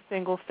every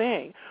single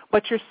thing.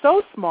 But you're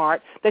so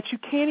smart that you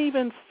can't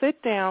even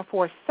sit down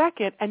for a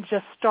second and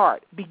just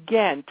start,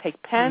 begin,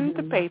 take pen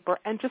to paper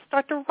and just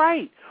start to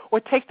write, or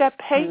take that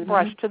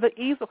paintbrush to the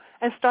easel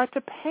and start to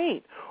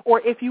paint.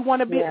 Or if you want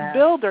to be a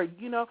builder,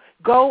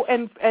 go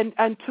and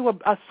to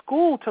a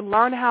school to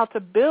learn how to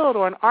build,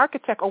 or an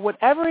architect, or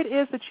whatever it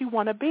is that you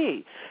want to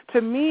be.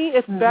 To me,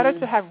 it's better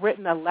to have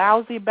written a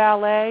lousy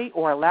ballet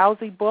or a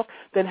lousy book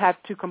than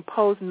have to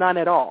compose none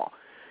at all.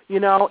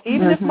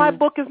 Even if my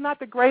book is not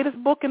the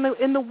greatest book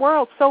in the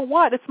world, so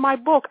what? It's my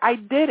book. I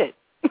did it.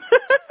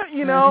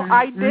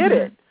 I did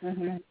it.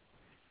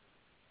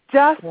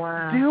 Just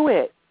do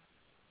it.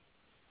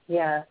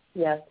 Yes,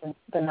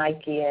 the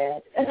Nike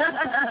ad.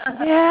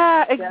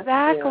 Yeah,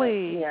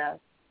 exactly. Yes.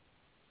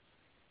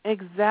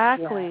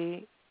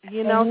 Exactly.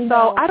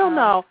 So I don't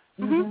know.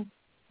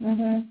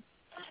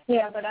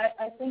 Yeah, but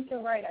I think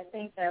you're right. I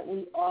think that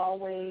we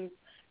always,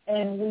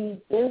 and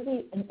this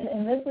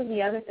is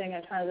the other thing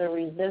in terms of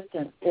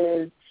resistance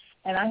is,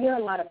 and I hear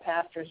a lot of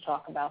pastors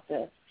talk about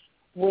this,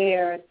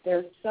 where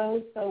they're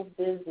so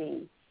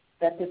busy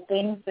that the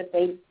things that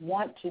they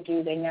want to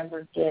do, they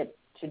never get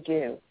to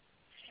do.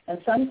 And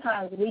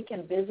sometimes we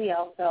can busy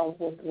ourselves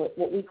with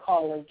what we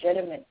call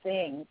legitimate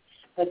things,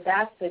 but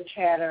that's the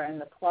chatter and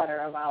the clutter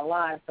of our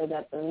lives, so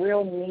that the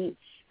real meat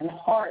and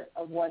heart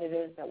of what it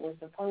is that we're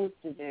supposed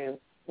to do,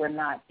 we're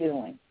not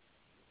doing.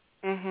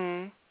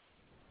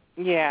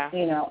 Yeah.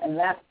 And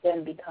that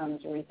then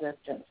becomes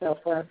resistance. So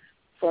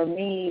for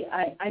me,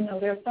 I know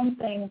there are some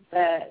things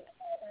that,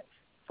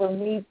 for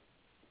me,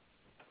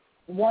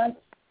 once,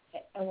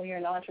 and when you're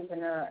an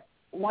entrepreneur,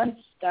 once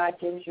God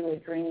gives you a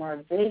dream or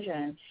a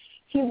vision,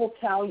 He will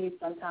tell you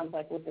sometimes,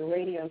 like with the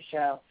radio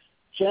show,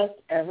 just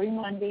every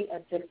Monday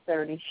at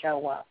 6:30,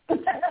 show up.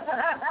 Just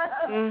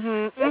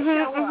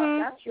show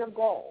up. That's your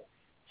goal,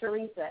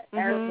 Teresa.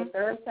 The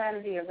third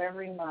Saturday of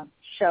every month,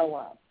 show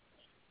up.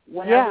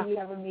 Whenever you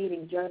have a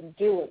meeting, just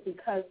do it,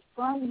 because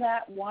from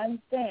that one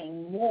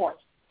thing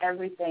morphs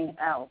everything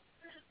else.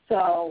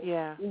 So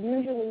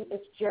usually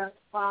it's just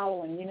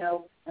following,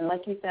 and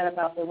like you said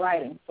about the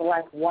writing. So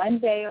like one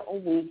day a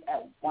week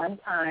at one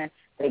time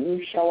that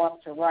you show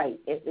up to write.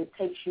 If it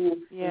takes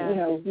you,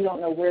 you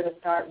don't know where to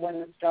start, when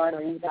to start,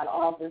 or you've got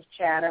all this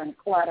chatter and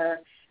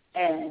clutter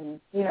and,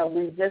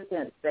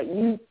 resistance that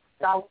you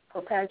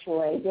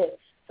self-perpetuate it,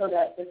 so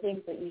that the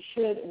things that you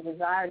should and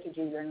desire to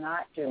do, you're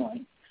not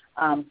doing.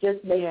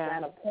 Just make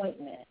that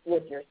appointment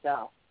with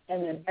yourself,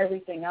 and then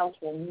everything else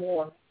will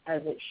morph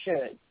as it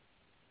should.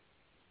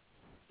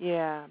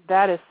 Yeah,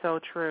 that is so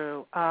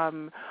true.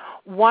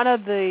 One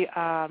of the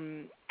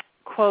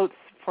quotes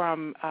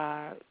from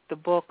the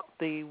book,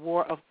 The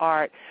War of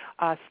Art,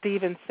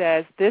 Steven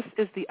says, "This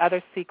is the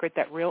other secret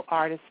that real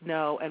artists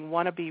know and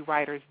wannabe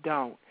writers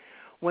don't.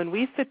 When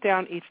we sit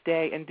down each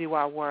day and do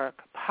our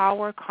work,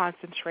 power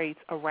concentrates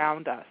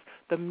around us.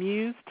 The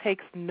muse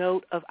takes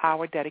note of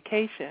our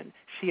dedication.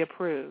 She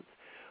approves.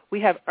 We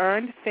have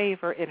earned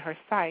favor in her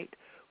sight.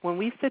 When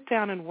we sit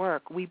down and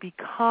work, we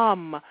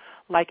become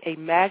like a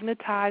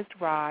magnetized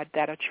rod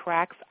that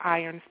attracts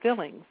iron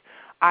fillings.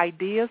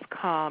 Ideas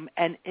come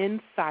and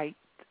insights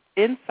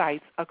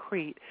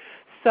accrete."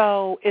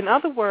 So, in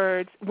other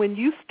words, when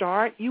you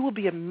start, you will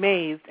be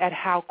amazed at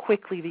how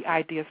quickly the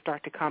ideas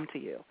start to come to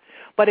you.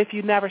 But if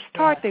you never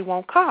start, they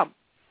won't come.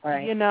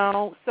 Right.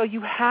 So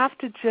you have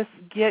to just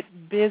get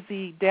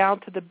busy down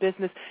to the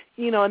business.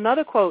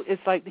 Another quote is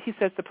like, he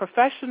says, "The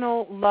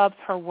professional loves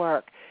her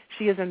work.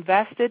 She is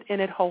invested in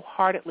it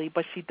wholeheartedly,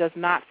 but she does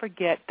not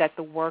forget that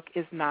the work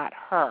is not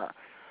her."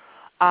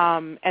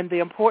 And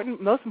the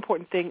most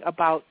important thing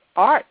about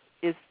art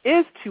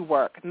is to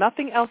work.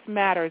 Nothing else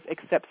matters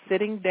except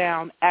sitting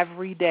down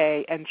every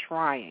day and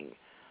trying.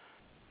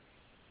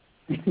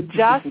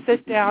 Just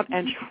sit down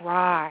and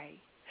try.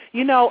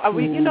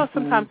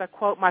 Sometimes I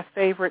quote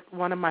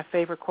one of my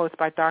favorite quotes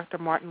by Dr.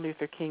 Martin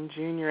Luther King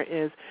Jr.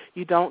 is,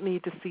 "You don't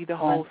need to see the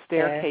whole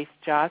staircase,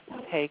 just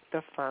take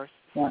the first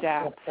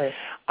step."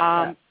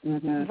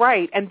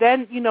 Right. And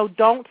then,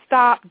 don't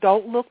stop,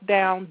 don't look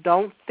down,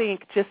 don't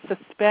think, just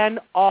suspend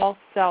all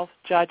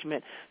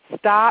self-judgment.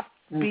 Stop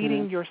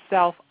beating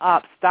yourself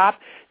up.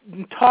 Stop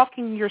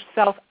talking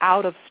yourself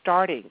out of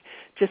starting.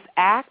 Just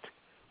act,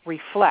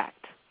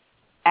 reflect.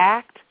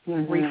 Act,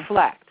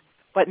 reflect.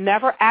 But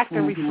never act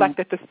and reflect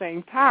at the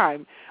same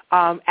time.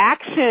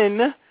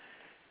 Action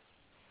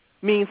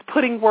means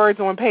putting words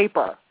on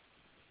paper.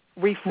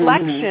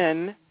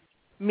 Reflection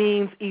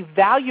means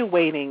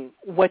evaluating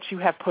what you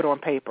have put on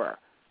paper.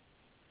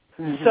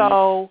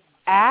 So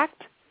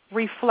act,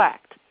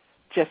 reflect.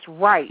 Just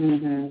write.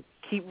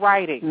 Keep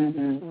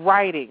writing,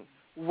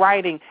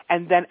 writing.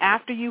 And then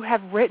after you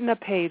have written a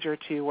page or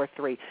two or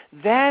three,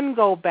 then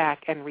go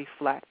back and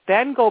reflect.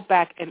 Then go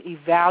back and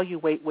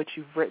evaluate what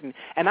you've written.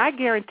 And I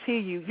guarantee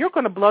you're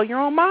going to blow your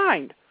own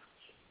mind.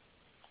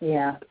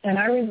 Yeah. And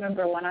I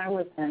remember when I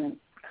was in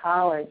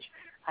college,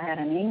 I had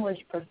an English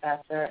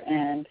professor,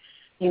 and,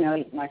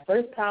 my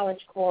first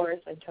college course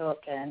I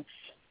took, and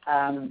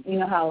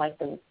how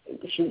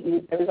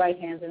everybody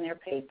hands in their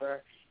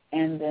paper.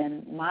 And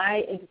then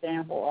my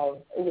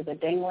example it was a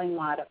dangling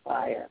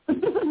modifier.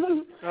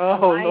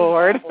 Oh,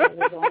 Lord. It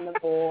was on the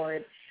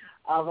board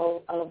of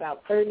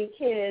about 30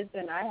 kids,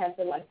 and I had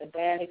the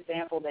bad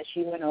example that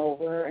she went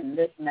over and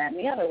this and that and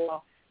the other.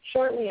 Well,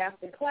 shortly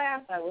after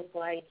class, I was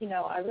like,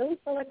 I really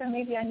feel like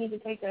maybe I need to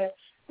take a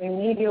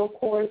remedial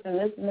course and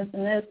this and this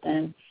and this.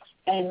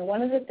 And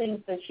one of the things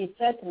that she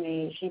said to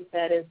me, is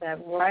that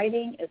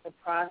writing is a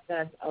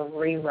process of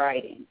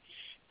rewriting.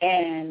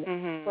 And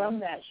from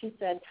that, she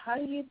said, how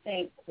do you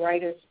think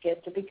writers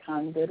get to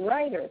become good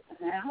writers?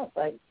 And I was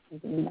like,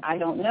 I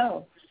don't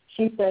know.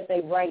 She said they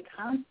write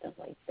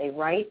constantly. They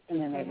write, and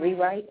then they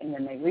rewrite, and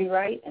then they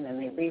rewrite, and then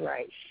they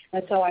rewrite.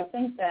 And so I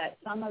think that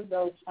some of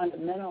those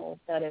fundamentals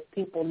that if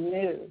people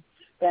knew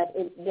that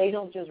they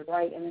don't just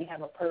write and they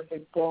have a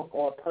perfect book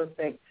or a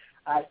perfect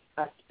a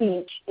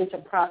speech, it's a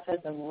process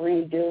of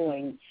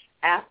redoing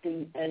after,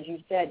 as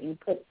you said, you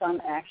put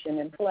some action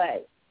in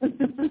play.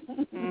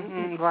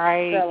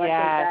 Right. So I think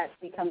that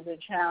becomes a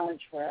challenge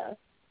for us.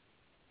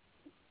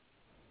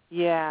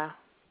 Yeah.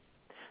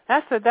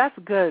 That's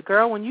good,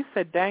 girl. When you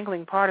said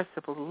dangling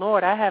participles,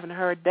 Lord, I haven't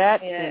heard that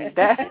since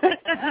that.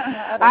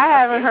 I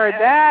haven't heard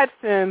that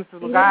since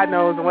God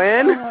knows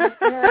when.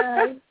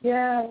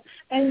 Yeah.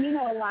 And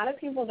a lot of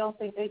people don't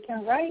think they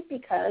can write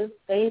because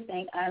they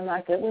think I'm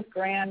not good with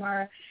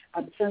grammar.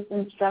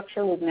 Sentence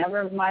structure was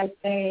never my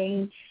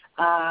thing.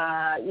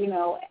 But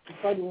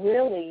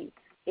really,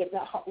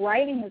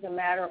 writing is a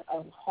matter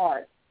of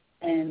heart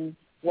and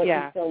what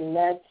you feel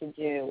led to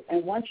do.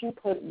 And once you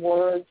put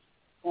words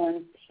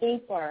on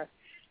paper,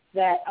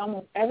 that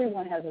almost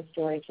everyone has a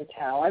story to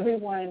tell.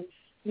 Everyone,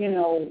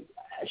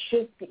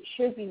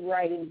 should be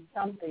writing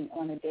something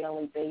on a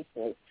daily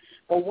basis.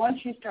 But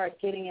once you start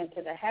getting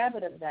into the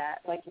habit of that,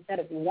 like you said,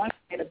 if you want to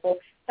write a book,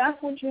 that's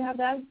what you have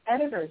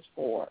editors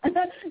for.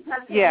 That's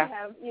what you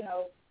have,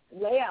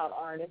 layout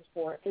artists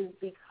for, is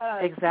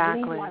because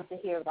we want to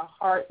hear the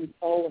heart and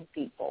soul of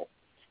people.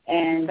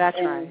 And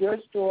your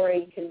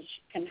story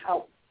can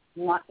help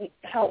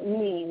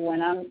me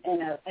when I'm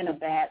in a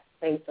bad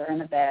space or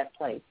in a bad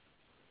place.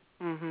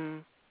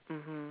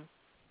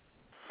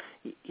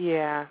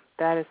 Yeah,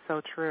 that is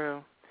so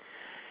true.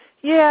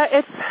 Yeah,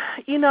 it's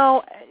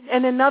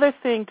and another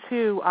thing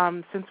too.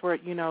 Since we're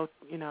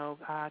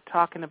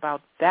talking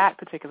about that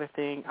particular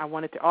thing, I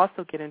wanted to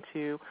also get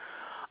into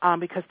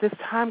because this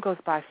time goes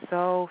by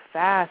so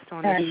fast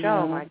on the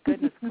show. My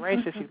goodness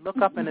gracious, you look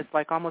up and it's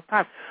like almost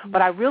time.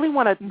 But I really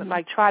want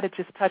to try to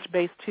just touch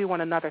base too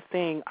on another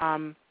thing.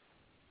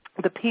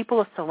 The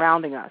people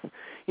surrounding us.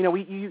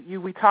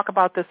 We talk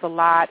about this a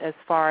lot as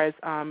far as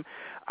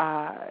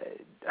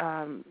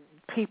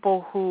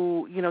people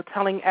who,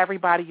 telling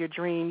everybody your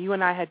dream. You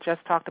and I had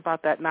just talked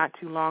about that not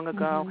too long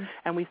ago,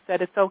 and we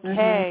said it's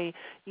okay,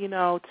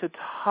 to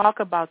talk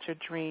about your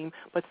dream,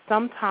 but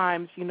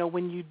sometimes,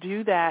 when you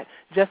do that,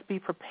 just be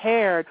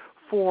prepared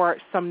for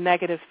some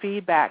negative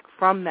feedback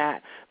from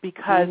that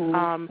because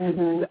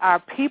our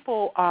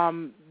people,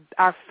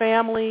 our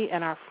family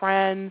and our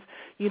friends,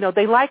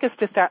 they like us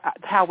just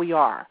how we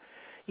are.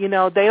 They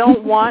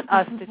don't want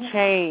us to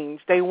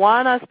change. They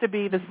want us to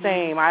be the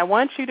same. I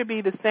want you to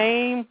be the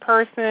same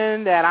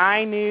person that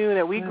I knew,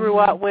 that we grew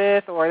up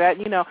with, or that,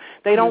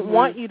 they don't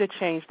want you to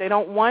change. They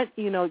don't want,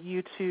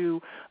 you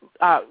to,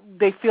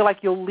 they feel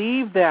like you'll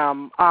leave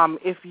them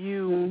if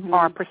you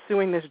are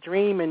pursuing this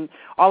dream and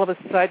all of a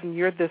sudden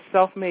you're this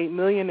self-made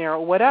millionaire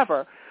or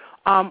whatever.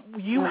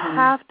 You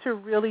have to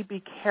really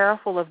be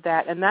careful of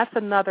that, and that's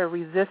another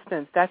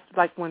resistance. That's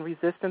like when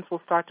resistance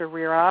will start to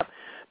rear up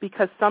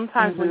because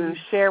sometimes when you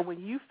share, when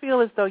you feel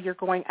as though you're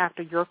going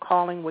after your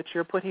calling, which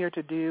you're put here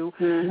to do,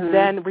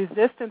 then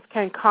resistance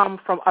can come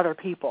from other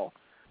people.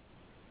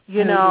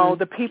 You know,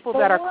 the people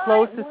that are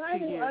closest to you. Why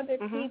do other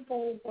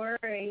people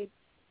worry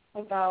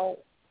about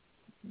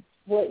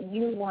what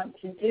you want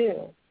to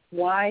do?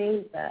 Why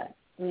is that?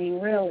 I mean,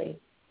 really?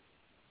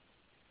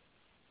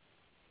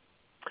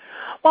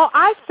 Well,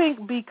 I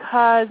think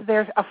because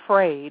they're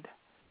afraid.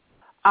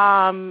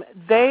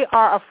 They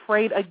are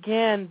afraid,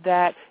 again,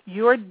 that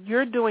you're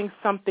doing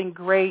something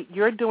great.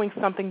 You're doing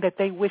something that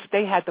they wish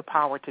they had the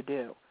power to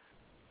do.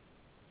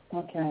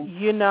 Okay.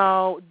 You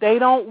know, they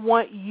don't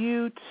want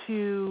you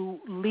to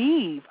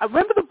leave.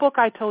 Remember the book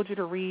I told you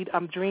to read,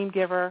 Dream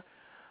Giver,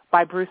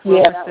 by Bruce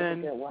Wilkinson? Yeah, that was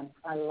a good one.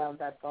 I love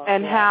that book.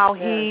 And how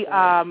he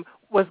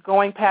was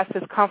going past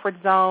his comfort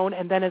zone,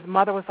 and then his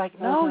mother was like,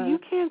 no, you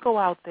can't go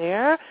out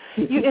there.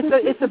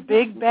 It's a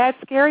big, bad,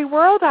 scary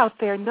world out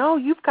there. No,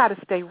 you've got to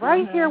stay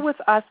right here with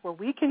us where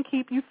we can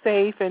keep you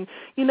safe. And,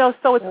 you know,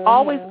 so it's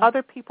always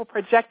other people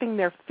projecting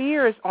their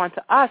fears onto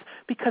us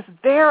because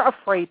they're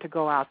afraid to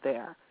go out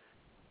there.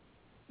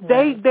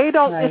 They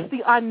don't, it's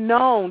the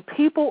unknown.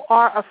 People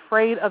are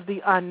afraid of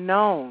the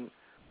unknown.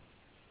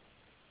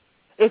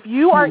 If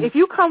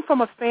you come from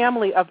a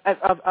family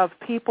of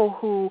people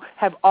who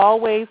have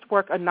always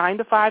worked a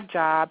 9-to-5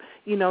 job,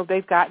 you know,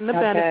 they've gotten the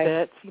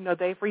benefits, you know,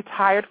 they've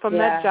retired from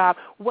that job.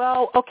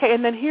 Well, okay,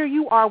 and then here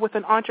you are with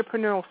an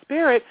entrepreneurial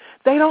spirit.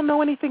 They don't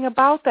know anything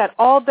about that.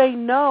 All they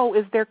know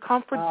is their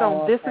comfort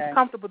zone. This is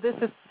comfortable. This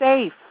is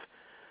safe.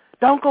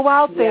 Don't go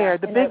out there.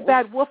 The big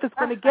bad wolf is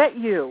going to get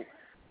you.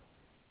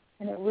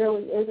 And it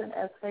really isn't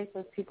as safe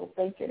as people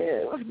think it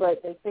is,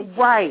 but they think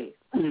right.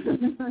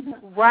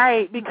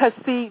 Right, because,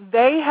 see,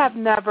 they have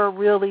never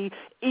really,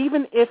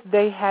 even if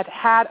they had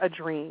had a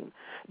dream,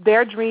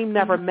 their dream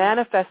never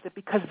manifested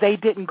because they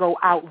didn't go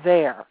out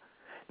there.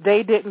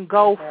 They didn't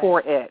go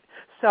for it.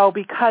 So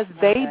because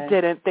they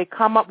didn't, they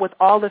come up with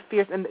all the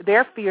fears and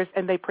their fears,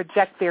 and they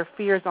project their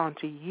fears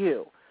onto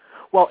you.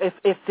 Well, if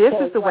this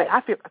is the way I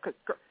feel,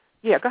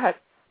 yeah, go ahead.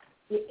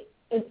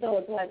 And so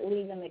it's like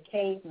leaving the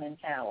cave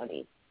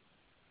mentality.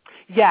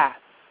 Yes.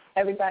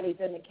 Everybody's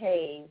in the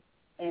cave,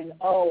 and,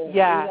 we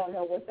don't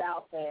know what's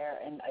out there.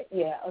 And,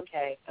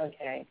 okay,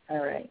 all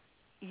right.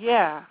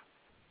 Yeah.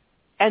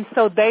 And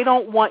so they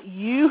don't want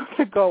you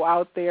to go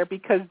out there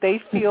because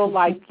they feel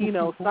like, you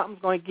know,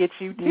 something's going to get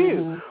you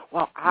too.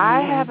 Well,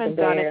 I haven't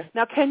done it.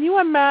 Now, can you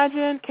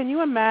imagine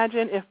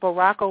if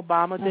Barack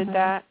Obama did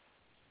that?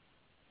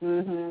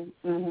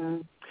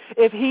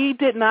 If he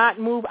did not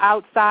move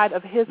outside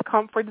of his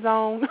comfort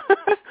zone,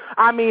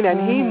 I mean,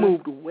 and he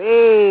moved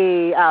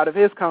way out of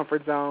his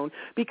comfort zone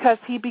because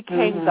he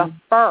became the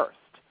first,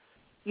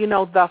 you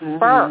know, the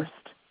first.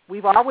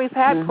 We've always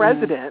had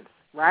presidents,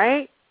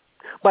 right?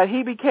 But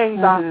he became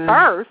the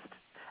first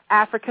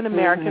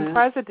African-American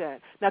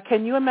president. Now,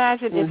 can you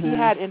imagine if he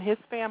had in his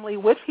family,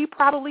 which he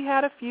probably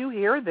had a few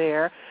here or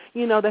there,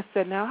 you know, that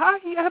said, now,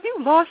 have you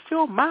lost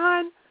your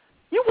mind?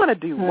 You want to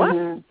do what?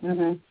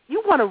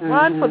 You want to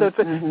run for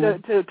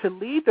to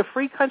lead the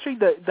free country,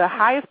 the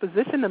highest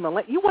position in the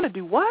land? You want to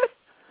do what?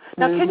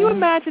 Now, can you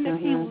imagine if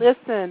he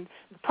listened,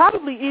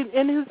 probably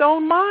in his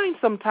own mind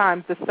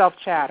sometimes, the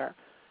self-chatter?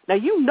 Now,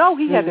 you know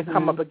he had to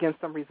come up against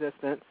some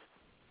resistance.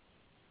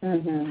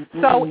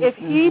 So if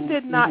he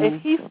did not, if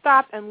he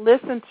stopped and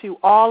listened to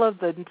all of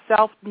the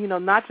self, you know,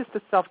 not just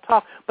the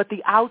self-talk, but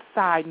the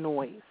outside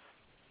noise,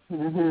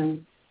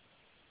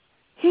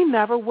 he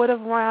never would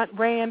have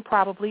ran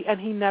probably, and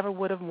he never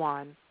would have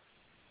won.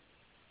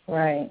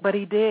 Right. But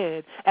he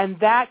did. And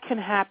that can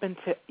happen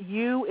to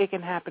you. It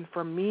can happen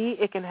for me.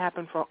 It can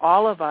happen for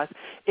all of us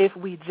if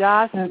we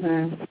just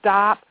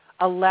stop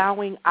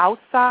allowing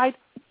outside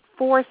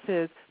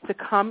forces to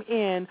come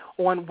in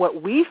on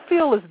what we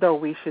feel as though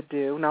we should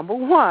do, number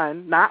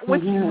one, not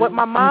what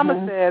my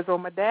mama says or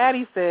my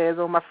daddy says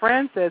or my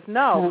friend says.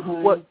 No,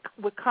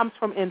 what comes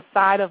from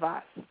inside of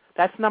us.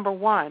 That's number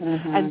one.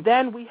 And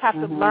then we have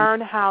to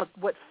learn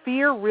what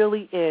fear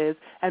really is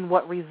and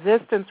what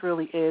resistance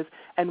really is.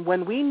 And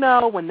when we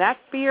know, when that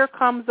fear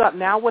comes up,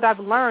 now what I've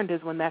learned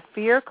is when that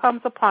fear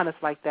comes upon us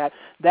like that,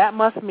 that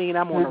must mean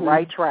I'm on the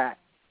right track.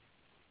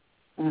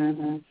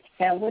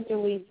 And what do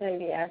we say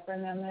the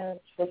acronym is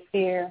for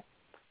fear?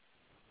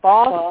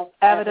 False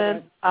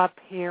evidence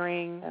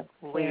appearing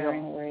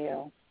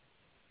real.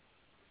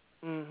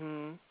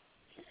 And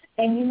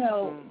you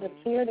know, the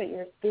fear that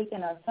you're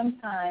speaking of,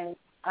 sometimes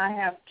I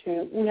have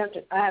to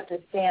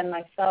stand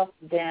myself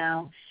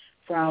down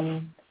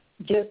from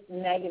just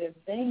negative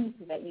things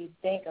that you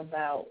think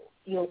about.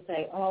 You'll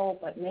say, oh,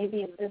 but maybe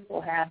if this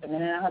will happen.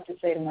 And then I'll have to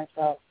say to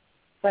myself,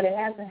 but it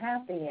hasn't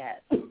happened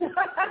yet.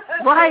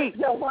 Right.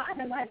 So why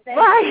am I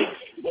saying,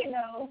 you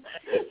know,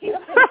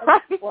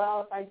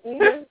 well, if I do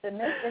this, then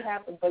this could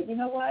happen. But you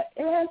know what?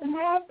 It hasn't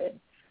happened.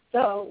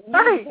 So you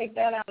need to take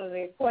that out of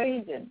the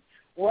equation.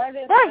 What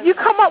is you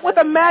come up with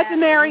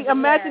imaginary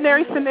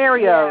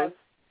scenarios.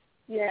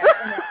 Yeah,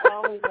 and it's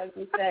always, like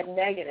you said,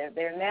 negative.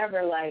 They're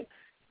never like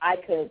I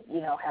could,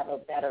 have a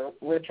better,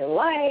 richer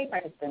life.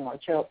 I could spend more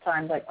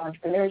time like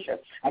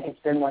entrepreneurship. I could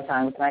spend more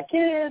time with my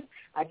kids.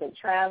 I could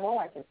travel.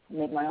 I could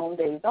make my own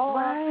days off.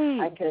 Right.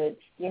 I could,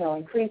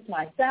 increase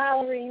my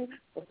salary.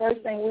 The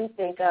first thing we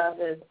think of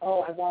is,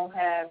 I won't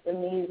have the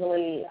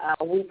measly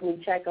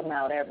weekly check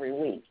amount every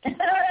week.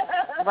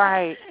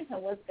 Right.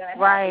 And what's going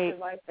to happen to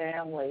my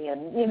family?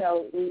 And,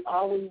 we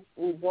always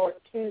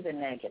resort to the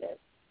negative.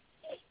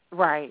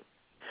 Right.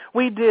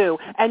 We do.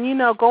 And,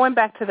 going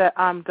back to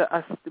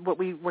what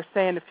we were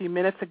saying a few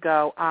minutes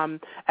ago,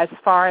 as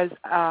far as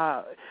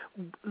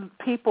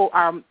people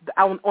are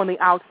on the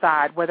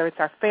outside, whether it's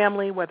our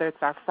family, whether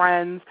it's our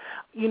friends,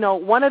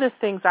 one of the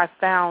things I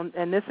found,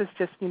 and this is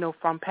just,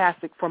 from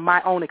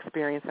my own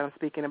experience that I'm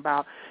speaking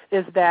about,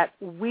 is that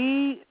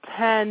we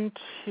tend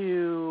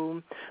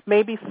to,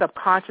 maybe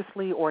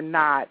subconsciously or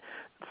not,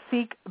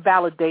 seek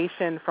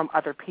validation from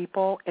other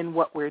people in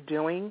what we're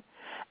doing.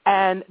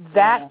 And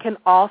that can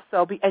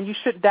also be, and you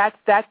should, that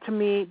to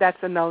me, that's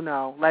a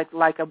no-no.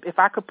 If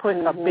I could put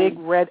a big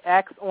red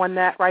X on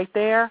that right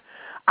there,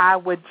 I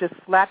would just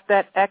slap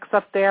that X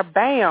up there,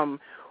 bam.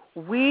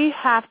 We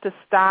have to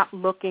stop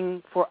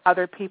looking for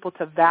other people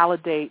to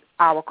validate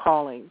our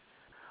calling.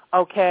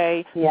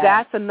 Okay? Yeah.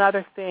 That's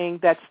another thing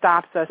that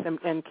stops us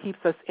and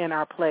keeps us in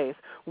our place.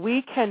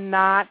 We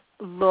cannot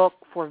look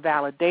for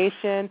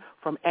validation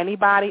from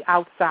anybody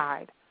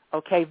outside.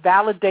 Okay,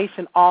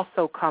 validation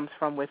also comes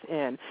from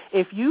within.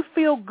 If you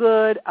feel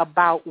good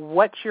about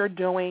what you're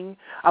doing,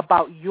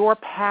 about your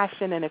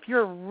passion, and if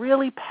you're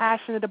really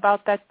passionate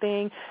about that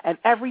thing, and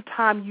every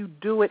time you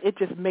do it, it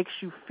just makes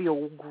you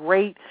feel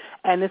great,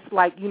 and it's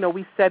like,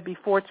 we said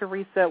before,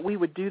 Teresa, we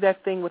would do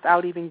that thing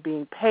without even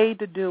being paid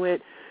to do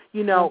it.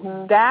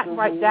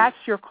 Right, that's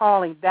your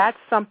calling. That's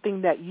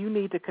something that you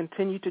need to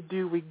continue to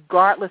do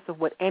regardless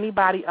of what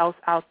anybody else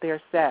out there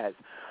says.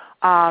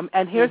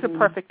 And here's a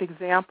perfect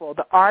example.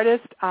 The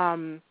artist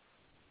Van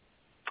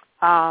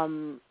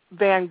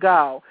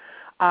Gogh,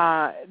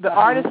 the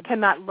artist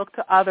cannot look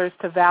to others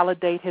to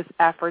validate his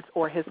efforts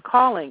or his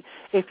calling.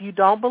 If you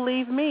don't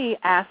believe me,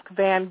 ask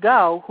Van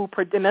Gogh, and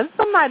this is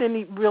something I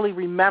didn't really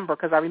remember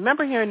because I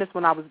remember hearing this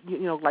when I was,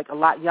 like a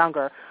lot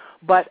younger.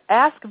 But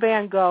ask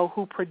Van Gogh,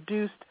 who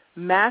produced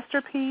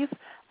masterpiece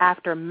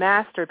after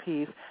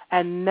masterpiece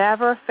and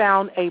never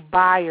found a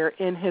buyer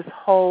in his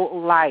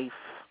whole life.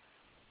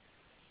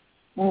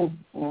 How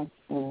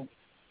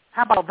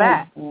about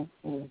that?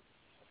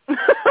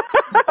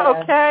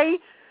 Okay?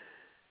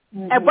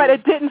 But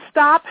it didn't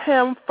stop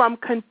him from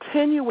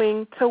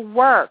continuing to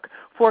work,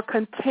 for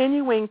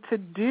continuing to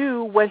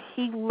do what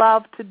he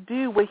loved to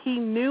do, what he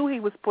knew he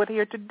was put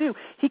here to do.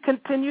 He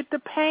continued to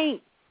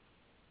paint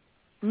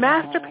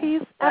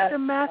masterpiece after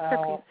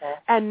masterpiece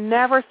and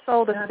never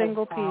sold a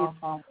single piece.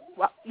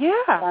 Well, yeah.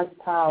 That's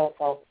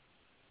powerful.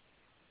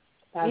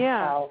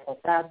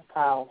 That's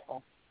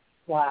powerful.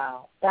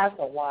 Wow. That's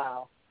a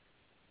wow.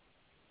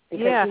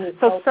 Because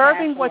so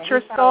serving what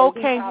your soul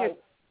came here.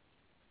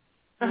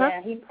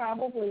 Yeah, he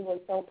probably was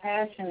so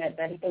passionate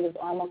that it was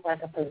almost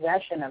like a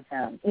possession of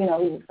him. He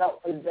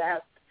felt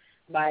possessed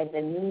by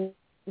the need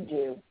to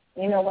do.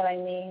 You know what I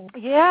mean?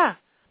 Yeah.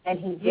 And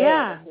he did.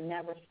 Yeah. He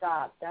never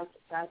stopped. That's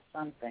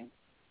something.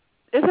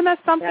 Isn't that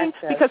something?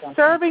 Because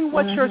serving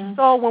what your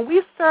soul, when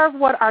we serve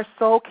what our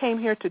soul came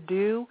here to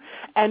do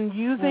and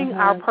using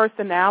our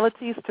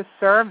personalities to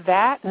serve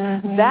that,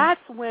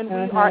 that's when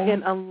we are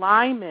in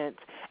alignment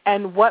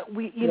and what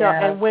we,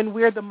 and when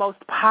we're the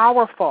most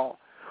powerful.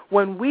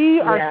 When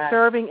we are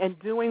serving and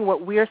doing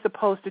what we're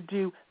supposed to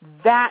do,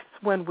 that's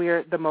when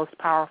we're the most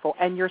powerful.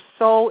 And your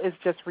soul is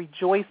just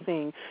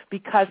rejoicing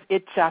because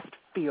it just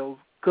feels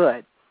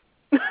good.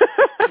 It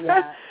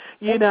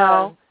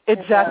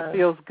just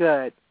feels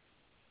good.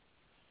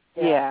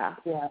 Yeah,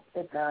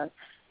 it does.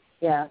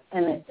 Yeah,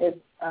 and it's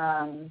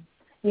and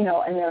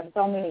there are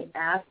so many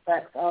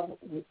aspects of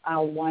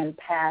our one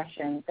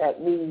passion that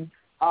we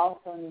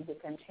also need to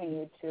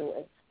continue to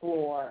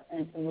explore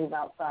and to move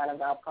outside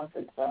of our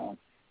comfort zone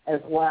as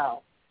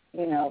well.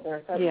 There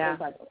are certain things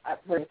like,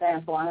 for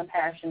example, I'm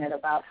passionate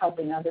about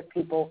helping other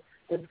people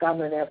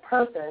discover their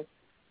purpose,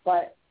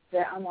 but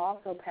I'm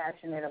also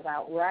passionate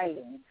about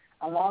writing.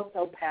 I'm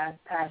also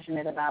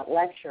passionate about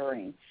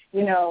lecturing.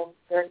 There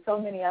are so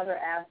many other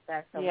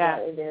aspects of what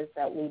it is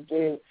that we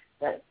do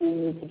that we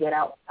need to get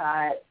out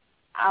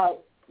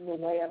the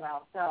way of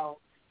ourselves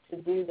to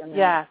do them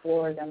and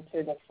explore them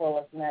to the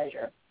fullest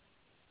measure.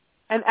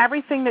 And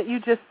everything that you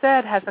just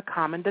said has a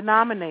common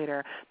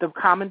denominator. The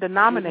common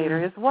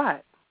denominator is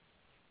what?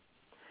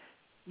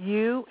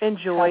 You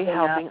enjoy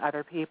helping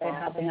other people. And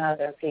helping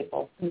other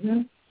people.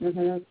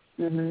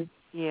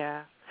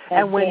 Yeah.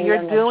 And when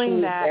you're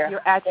doing that,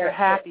 you're at your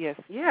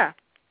happiest. Yeah.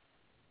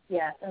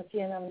 Yes, and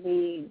seeing them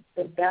be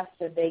the best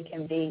that they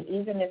can be,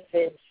 even if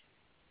it's,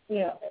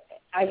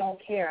 I don't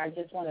care. I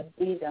just want to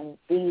see them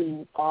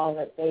be all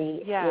that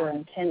they were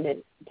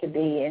intended to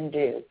be and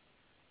do.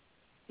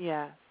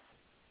 Yes.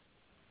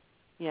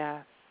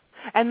 Yes.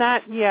 And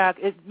that,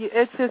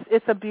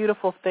 it's a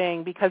beautiful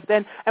thing because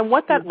then, and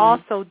what that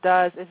also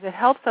does is it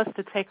helps us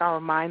to take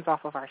our minds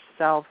off of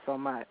ourselves so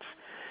much.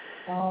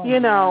 you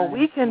know,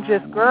 we can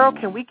just, girl,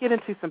 can we get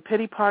into some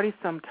pity parties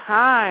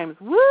sometimes?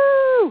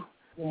 Woo!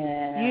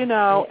 Yeah. You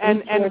know,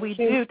 and we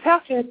do.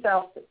 Too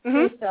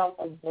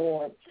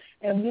self-absorbed.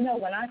 And, you know,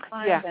 when I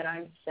find that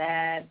I'm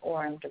sad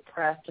or I'm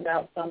depressed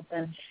about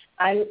something,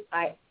 I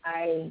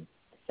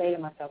say to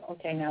myself,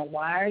 okay, now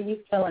why are you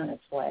feeling this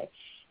way?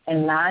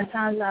 And 9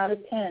 times out of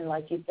 10,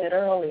 like you said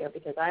earlier,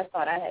 because I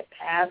thought I had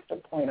passed the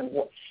point of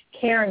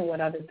caring what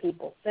other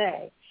people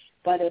say.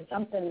 But if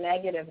something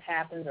negative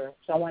happens or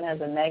someone has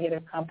a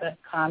negative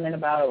comment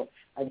about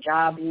a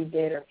job you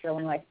did or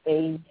feeling like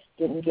they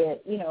didn't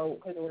get, you know,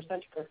 because we're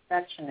such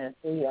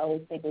perfectionists, we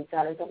always think we've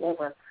got to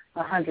deliver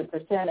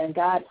 100%. And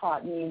God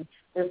taught me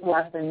this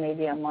lesson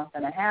maybe a month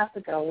and a half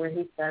ago where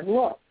he said,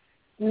 look,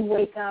 you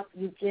wake up,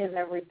 you give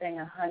everything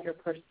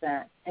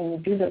 100%, and you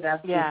do the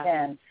best you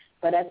can.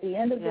 But at the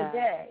end of the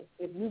day,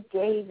 if you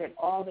gave it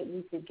all that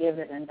you could give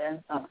it and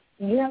then some,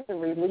 you have to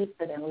release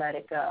it and let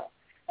it go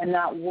and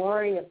not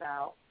worry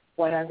about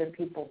what other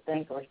people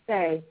think or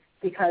say,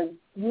 because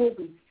you'll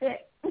be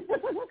sick,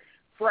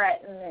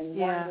 fretting and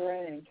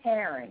wondering and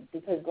caring.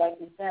 Because like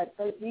you said,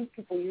 so these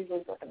people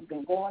usually have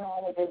been going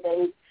on with their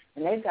days,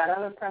 and they've got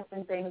other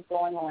pressing things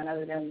going on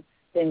other than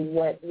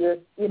what you're,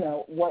 you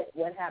know, what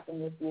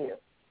happened with you.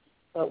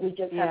 But we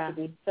just have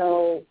to be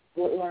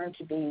learn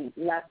to be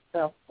less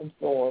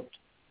self-absorbed.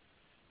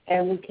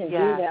 And we can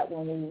do that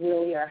when we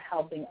really are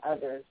helping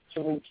others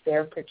to reach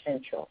their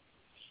potential.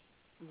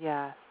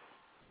 Yes.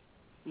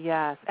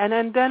 Yes.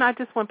 And then I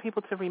just want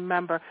people to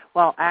remember,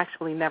 well,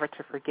 actually never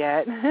to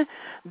forget,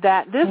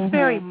 that this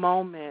very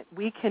moment,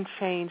 we can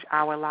change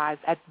our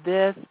lives at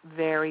this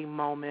very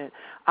moment.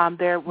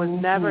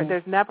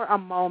 There's never a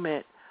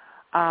moment,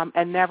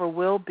 and never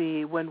will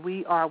be, when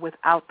we are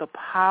without the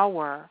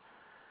power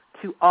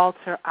to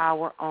alter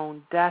our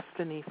own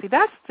destiny. See,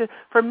 that's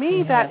for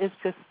me, that is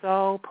just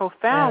so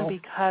profound,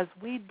 because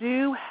we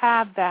do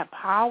have that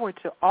power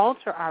to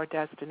alter our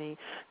destiny.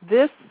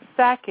 This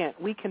second,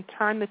 we can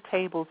turn the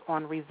tables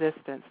on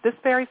resistance. This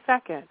very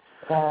second.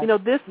 You know,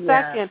 this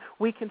second,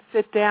 we can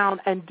sit down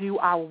and do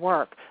our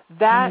work.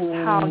 That's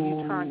how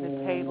you turn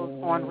the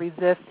tables on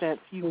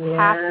resistance. You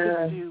have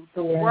to do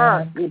the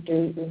work. You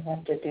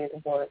have to do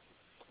the work.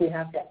 You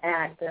have to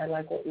act. I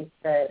like what you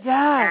said.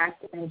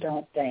 Act and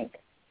don't think.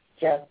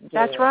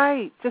 That's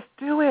right. Just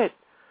do it.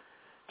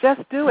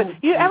 Just do it.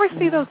 You ever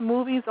see those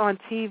movies on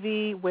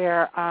TV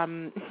where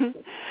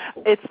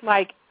it's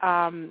like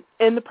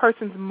in the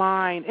person's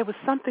mind? It was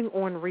something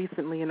on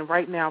recently, and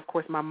right now, of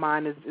course, my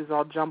mind is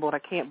all jumbled. I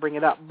can't bring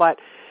it up. But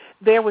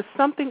there was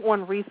something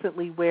on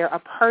recently where a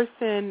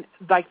person,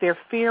 like, they're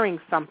fearing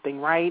something,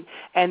 right?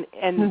 And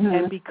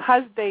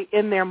because they,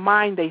 in their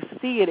mind, they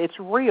see it, it's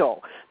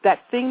real. That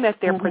thing that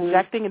they're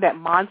projecting, that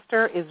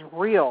monster, is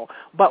real.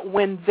 But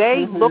when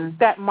they look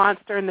that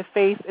monster in the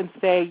face and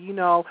say, you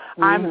know,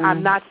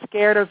 I'm not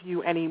scared of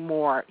you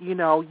anymore. You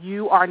know,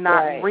 you are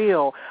not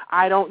real.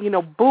 I don't, you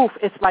know, boof,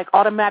 it's like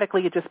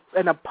automatically it just,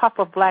 in a puff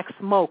of black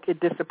smoke, it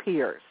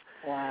disappears.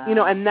 Wow. You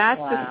know, and that's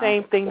the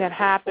same thing that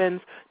happens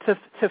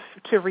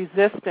to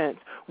resistance.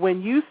 When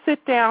you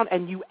sit down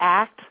and you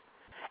act,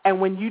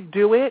 and when you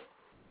do it,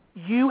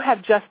 you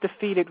have just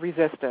defeated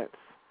resistance.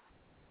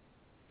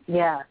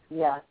 Yes.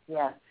 That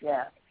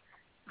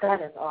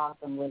is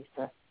awesome,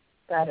 Lisa.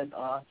 That is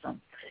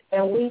awesome.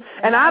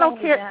 And I don't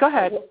care. Go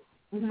ahead.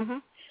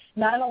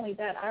 Not only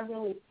that, I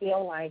really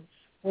feel like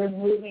we're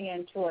moving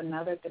into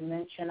another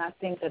dimension. I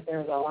think that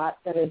there's a lot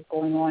that is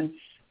going on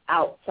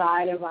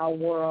outside of our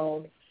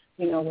world.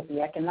 You know, with the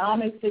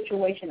economic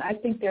situation, I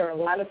think there are a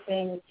lot of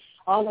things,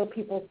 although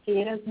people see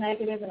it as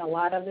negative, and a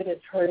lot of it is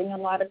hurting a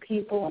lot of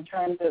people in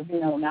terms of, you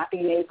know, not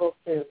being able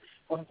to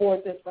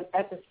afford this. But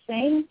at the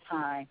same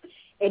time,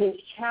 it is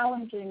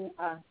challenging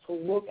us to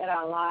look at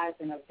our lives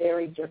in a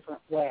very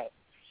different way,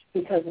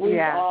 because we've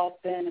all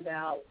been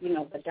about, you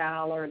know, the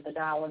dollar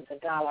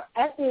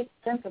at the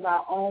expense of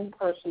our own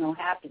personal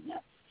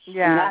happiness.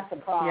 And that's a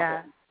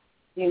problem.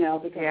 You know,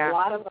 because a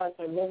lot of us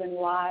are living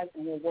lives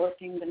and we're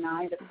working the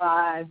 9 to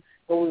 5,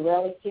 but we're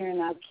rarely seeing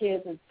our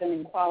kids and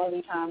spending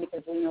quality time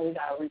because we know we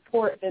got a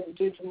report that's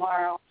due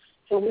tomorrow.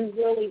 So we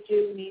really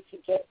do need to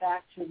get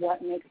back to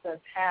what makes us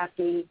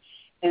happy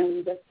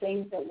and the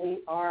things that we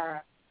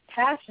are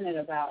passionate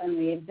about. And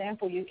the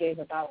example you gave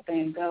about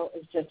Van Gogh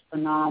is just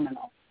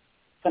phenomenal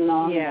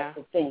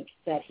to think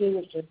that he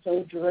was just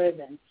so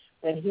driven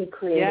that he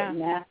created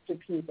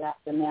masterpiece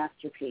after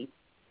masterpiece.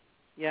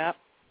 Yep.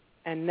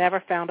 And never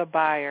found a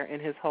buyer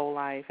in his whole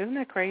life. Isn't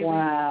that crazy?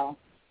 Wow.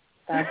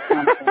 That's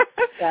something.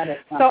 That is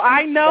something. So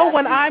I know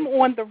when I'm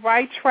on the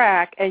right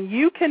track, and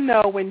you can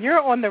know when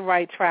you're on the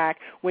right track,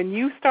 when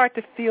you start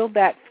to feel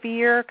that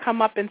fear come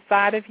up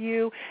inside of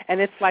you, and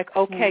it's like,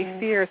 okay,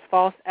 fear is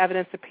false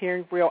evidence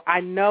appearing real.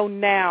 I know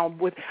now,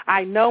 more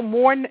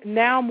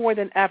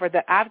than ever,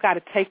 that I've got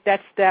to take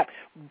that step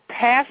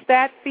past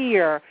that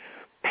fear,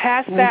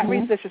 past that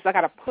resistance. I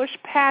got to push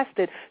past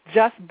it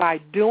just by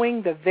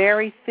doing the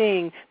very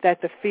thing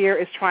that the fear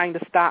is trying to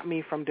stop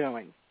me from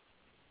doing.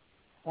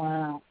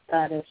 Wow,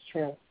 that is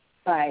true.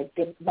 By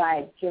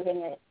giving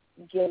it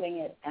giving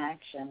it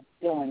action,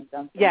 doing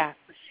something. Yes.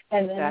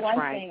 And then That's one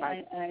right, thing,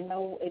 right. I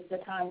know the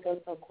time goes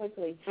so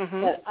quickly,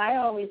 Mm-hmm. but I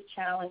always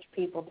challenge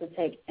people to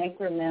take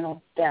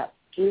incremental steps.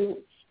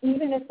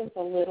 Even if it's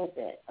a little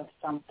bit of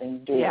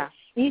something, do it.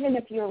 Even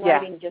if you're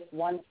writing just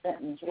one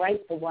sentence,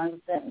 write the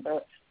one sentence.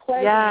 Or play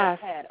in your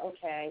head,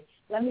 okay,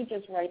 let me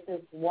just write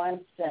this one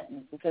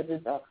sentence because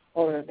it's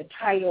or the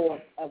title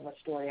of a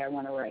story I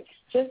want to write.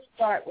 Just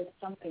start with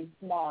something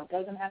small. It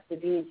doesn't have to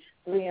be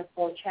 3 and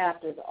 4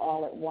 chapters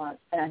all at once.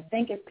 And I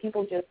think if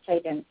people just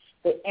take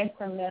the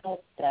incremental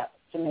steps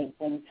to make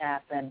things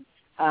happen,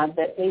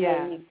 that they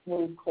will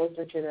move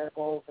closer to their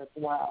goals as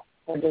well,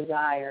 or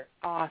desire.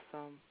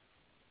 Awesome.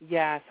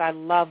 Yes, I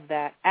love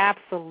that.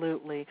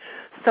 Absolutely.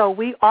 So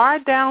we are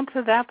down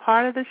to that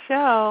part of the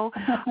show.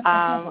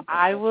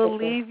 I will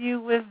leave you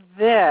with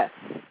this.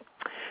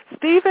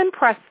 Steven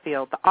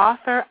Pressfield, the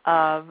author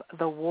of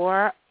The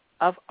War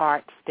of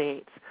Art,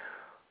 states,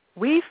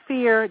 "We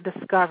fear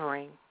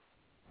discovering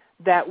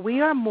that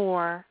we are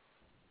more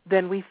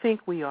than we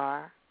think we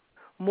are,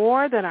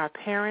 more than our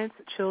parents,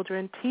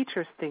 children,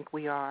 teachers think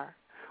we are.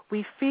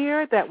 We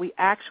fear that we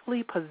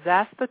actually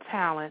possess the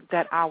talent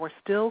that our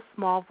still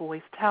small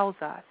voice tells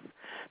us,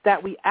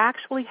 that we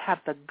actually have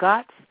the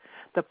guts,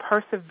 the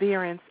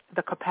perseverance,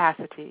 the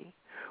capacity.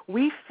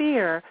 We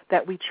fear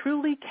that we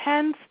truly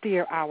can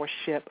steer our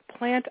ship,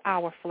 plant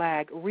our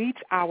flag, reach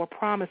our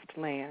promised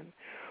land.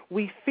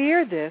 We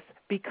fear this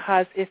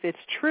because if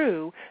it's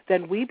true,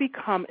 then we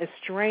become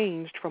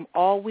estranged from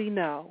all we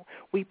know.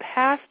 We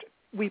pass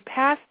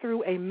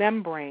through a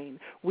membrane.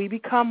 We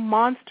become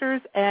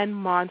monsters and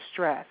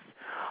monstrous.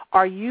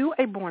 Are you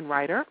a born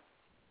writer?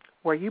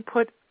 Were you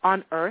put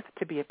on earth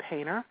to be a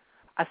painter,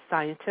 a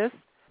scientist,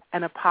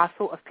 an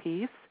apostle of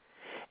peace?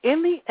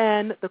 In the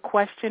end, the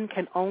question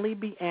can only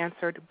be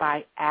answered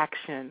by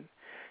action.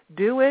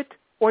 Do it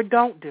or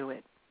don't do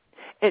it.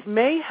 It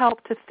may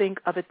help to think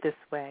of it this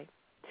way.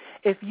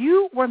 If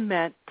you were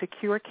meant to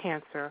cure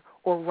cancer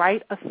or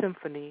write a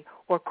symphony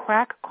or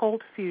crack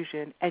cold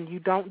fusion and you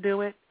don't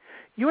do it,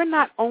 you are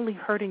not only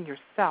hurting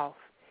yourself,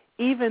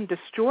 even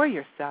destroy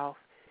yourself.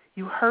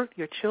 You hurt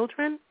your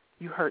children,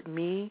 you hurt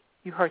me,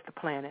 you hurt the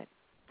planet.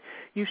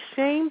 You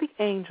shame the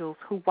angels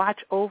who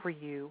watch over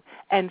you,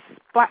 and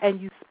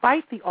you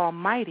spite the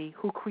Almighty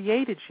who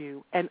created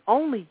you and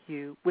only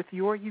you with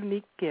your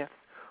unique gifts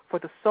for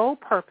the sole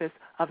purpose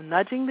of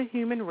nudging the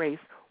human race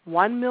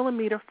 1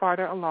 millimeter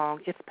farther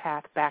along its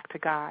path back to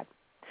God.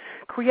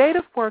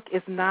 Creative work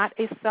is not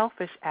a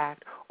selfish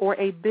act or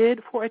a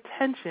bid for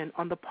attention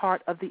on the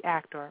part of the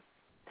actor.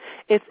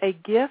 It's a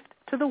gift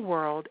to the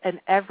world and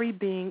every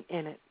being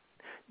in it.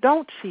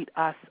 Don't cheat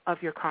us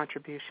of your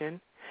contribution.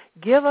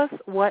 Give us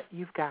what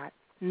you've got.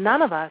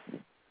 None of us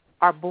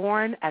are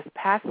born as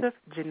passive,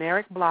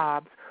 generic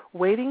blobs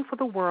waiting for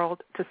the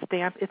world to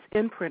stamp its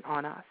imprint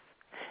on us.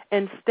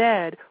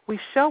 Instead, we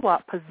show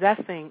up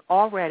possessing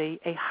already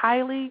a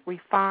highly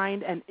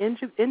refined and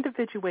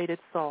individuated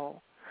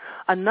soul.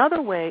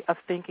 Another way of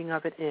thinking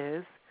of it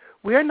is,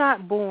 we're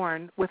not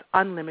born with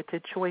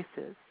unlimited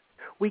choices.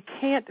 We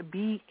can't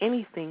be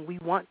anything we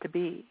want to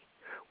be.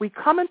 We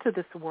come into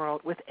this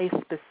world with a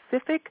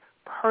specific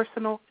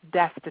personal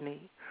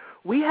destiny.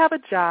 We have a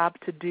job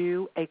to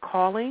do, a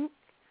calling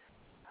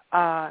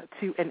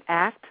to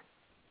enact,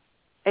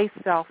 a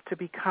self to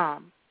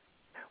become.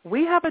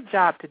 We have a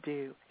job to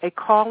do, a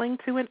calling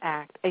to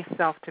enact, a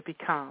self to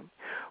become.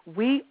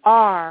 We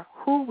are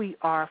who we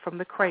are from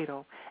the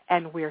cradle,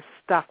 and we're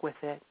stuck with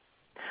it.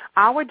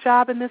 Our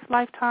job in this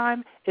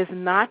lifetime is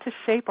not to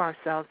shape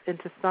ourselves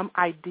into some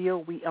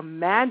ideal we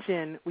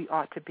imagine we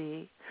ought to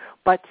be,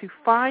 but to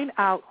find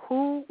out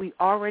who we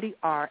already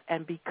are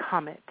and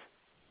become it.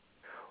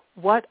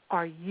 What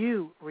are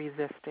you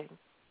resisting?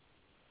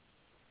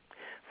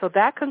 So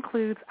that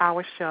concludes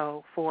our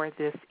show for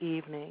this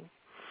evening.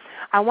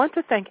 I want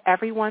to thank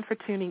everyone for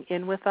tuning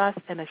in with us,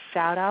 and a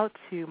shout-out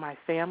to my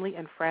family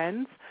and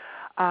friends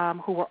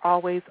who were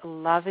always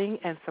loving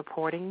and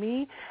supporting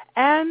me,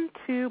 and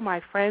to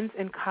my friends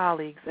and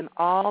colleagues in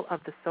all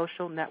of the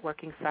social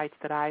networking sites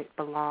that I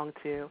belong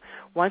to.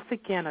 Once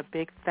again, a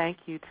big thank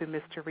you to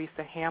Ms.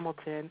 Teresa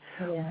Hamilton,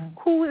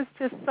 who is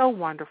just so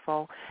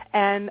wonderful.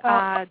 And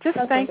just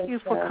thank you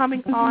for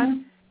coming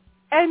on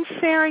and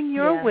sharing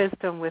your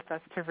wisdom with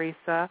us,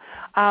 Teresa,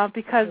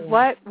 because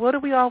what do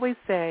we always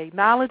say?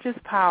 Knowledge is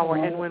power,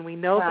 and when we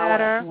know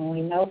better,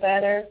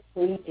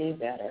 we do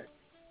better.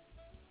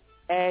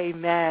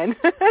 Amen.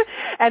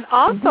 And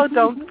also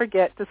don't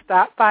forget to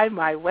stop by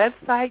my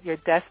website,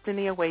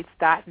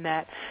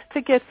 yourdestinyawaits.net,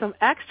 to get some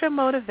extra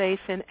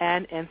motivation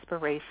and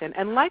inspiration.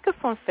 And like us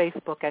on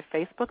Facebook at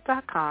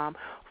facebook.com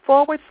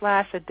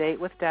 /A Date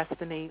with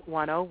Destiny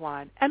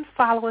 101 and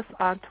follow us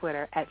on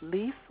Twitter at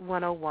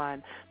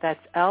Lise101. That's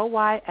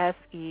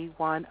LYSE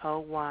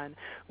 101.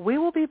 We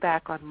will be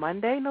back on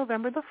Monday,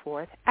 November the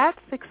 4th at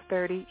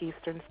 6:30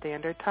 Eastern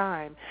Standard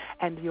Time.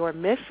 And your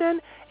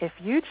mission, if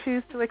you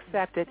choose to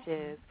accept it,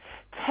 is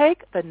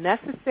take the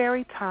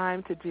necessary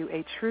time to do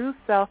a true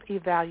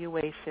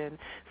self-evaluation.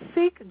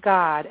 Seek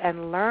God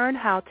and learn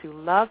how to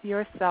love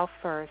yourself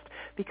first,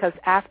 because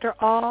after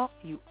all,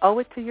 you owe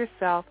it to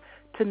yourself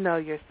to know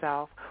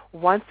yourself.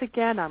 Once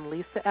again, I'm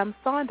Lisa M.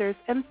 Saunders,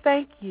 and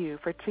thank you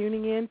for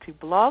tuning in to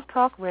Blog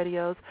Talk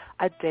Radio's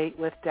A Date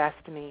with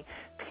Destiny.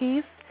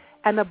 Peace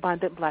and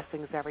abundant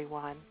blessings,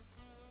 everyone.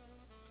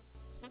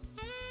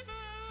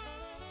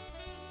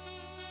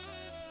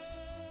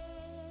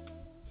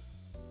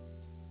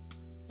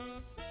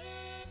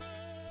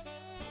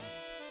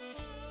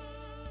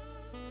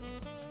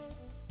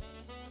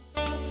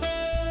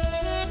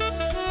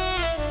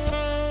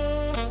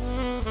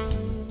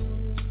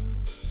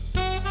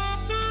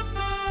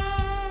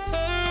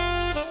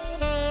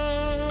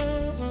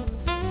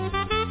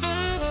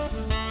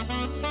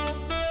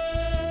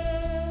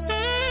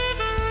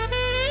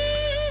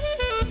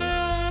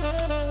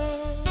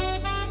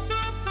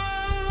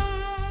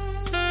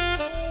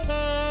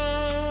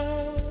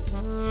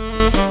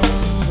 Mm-hmm.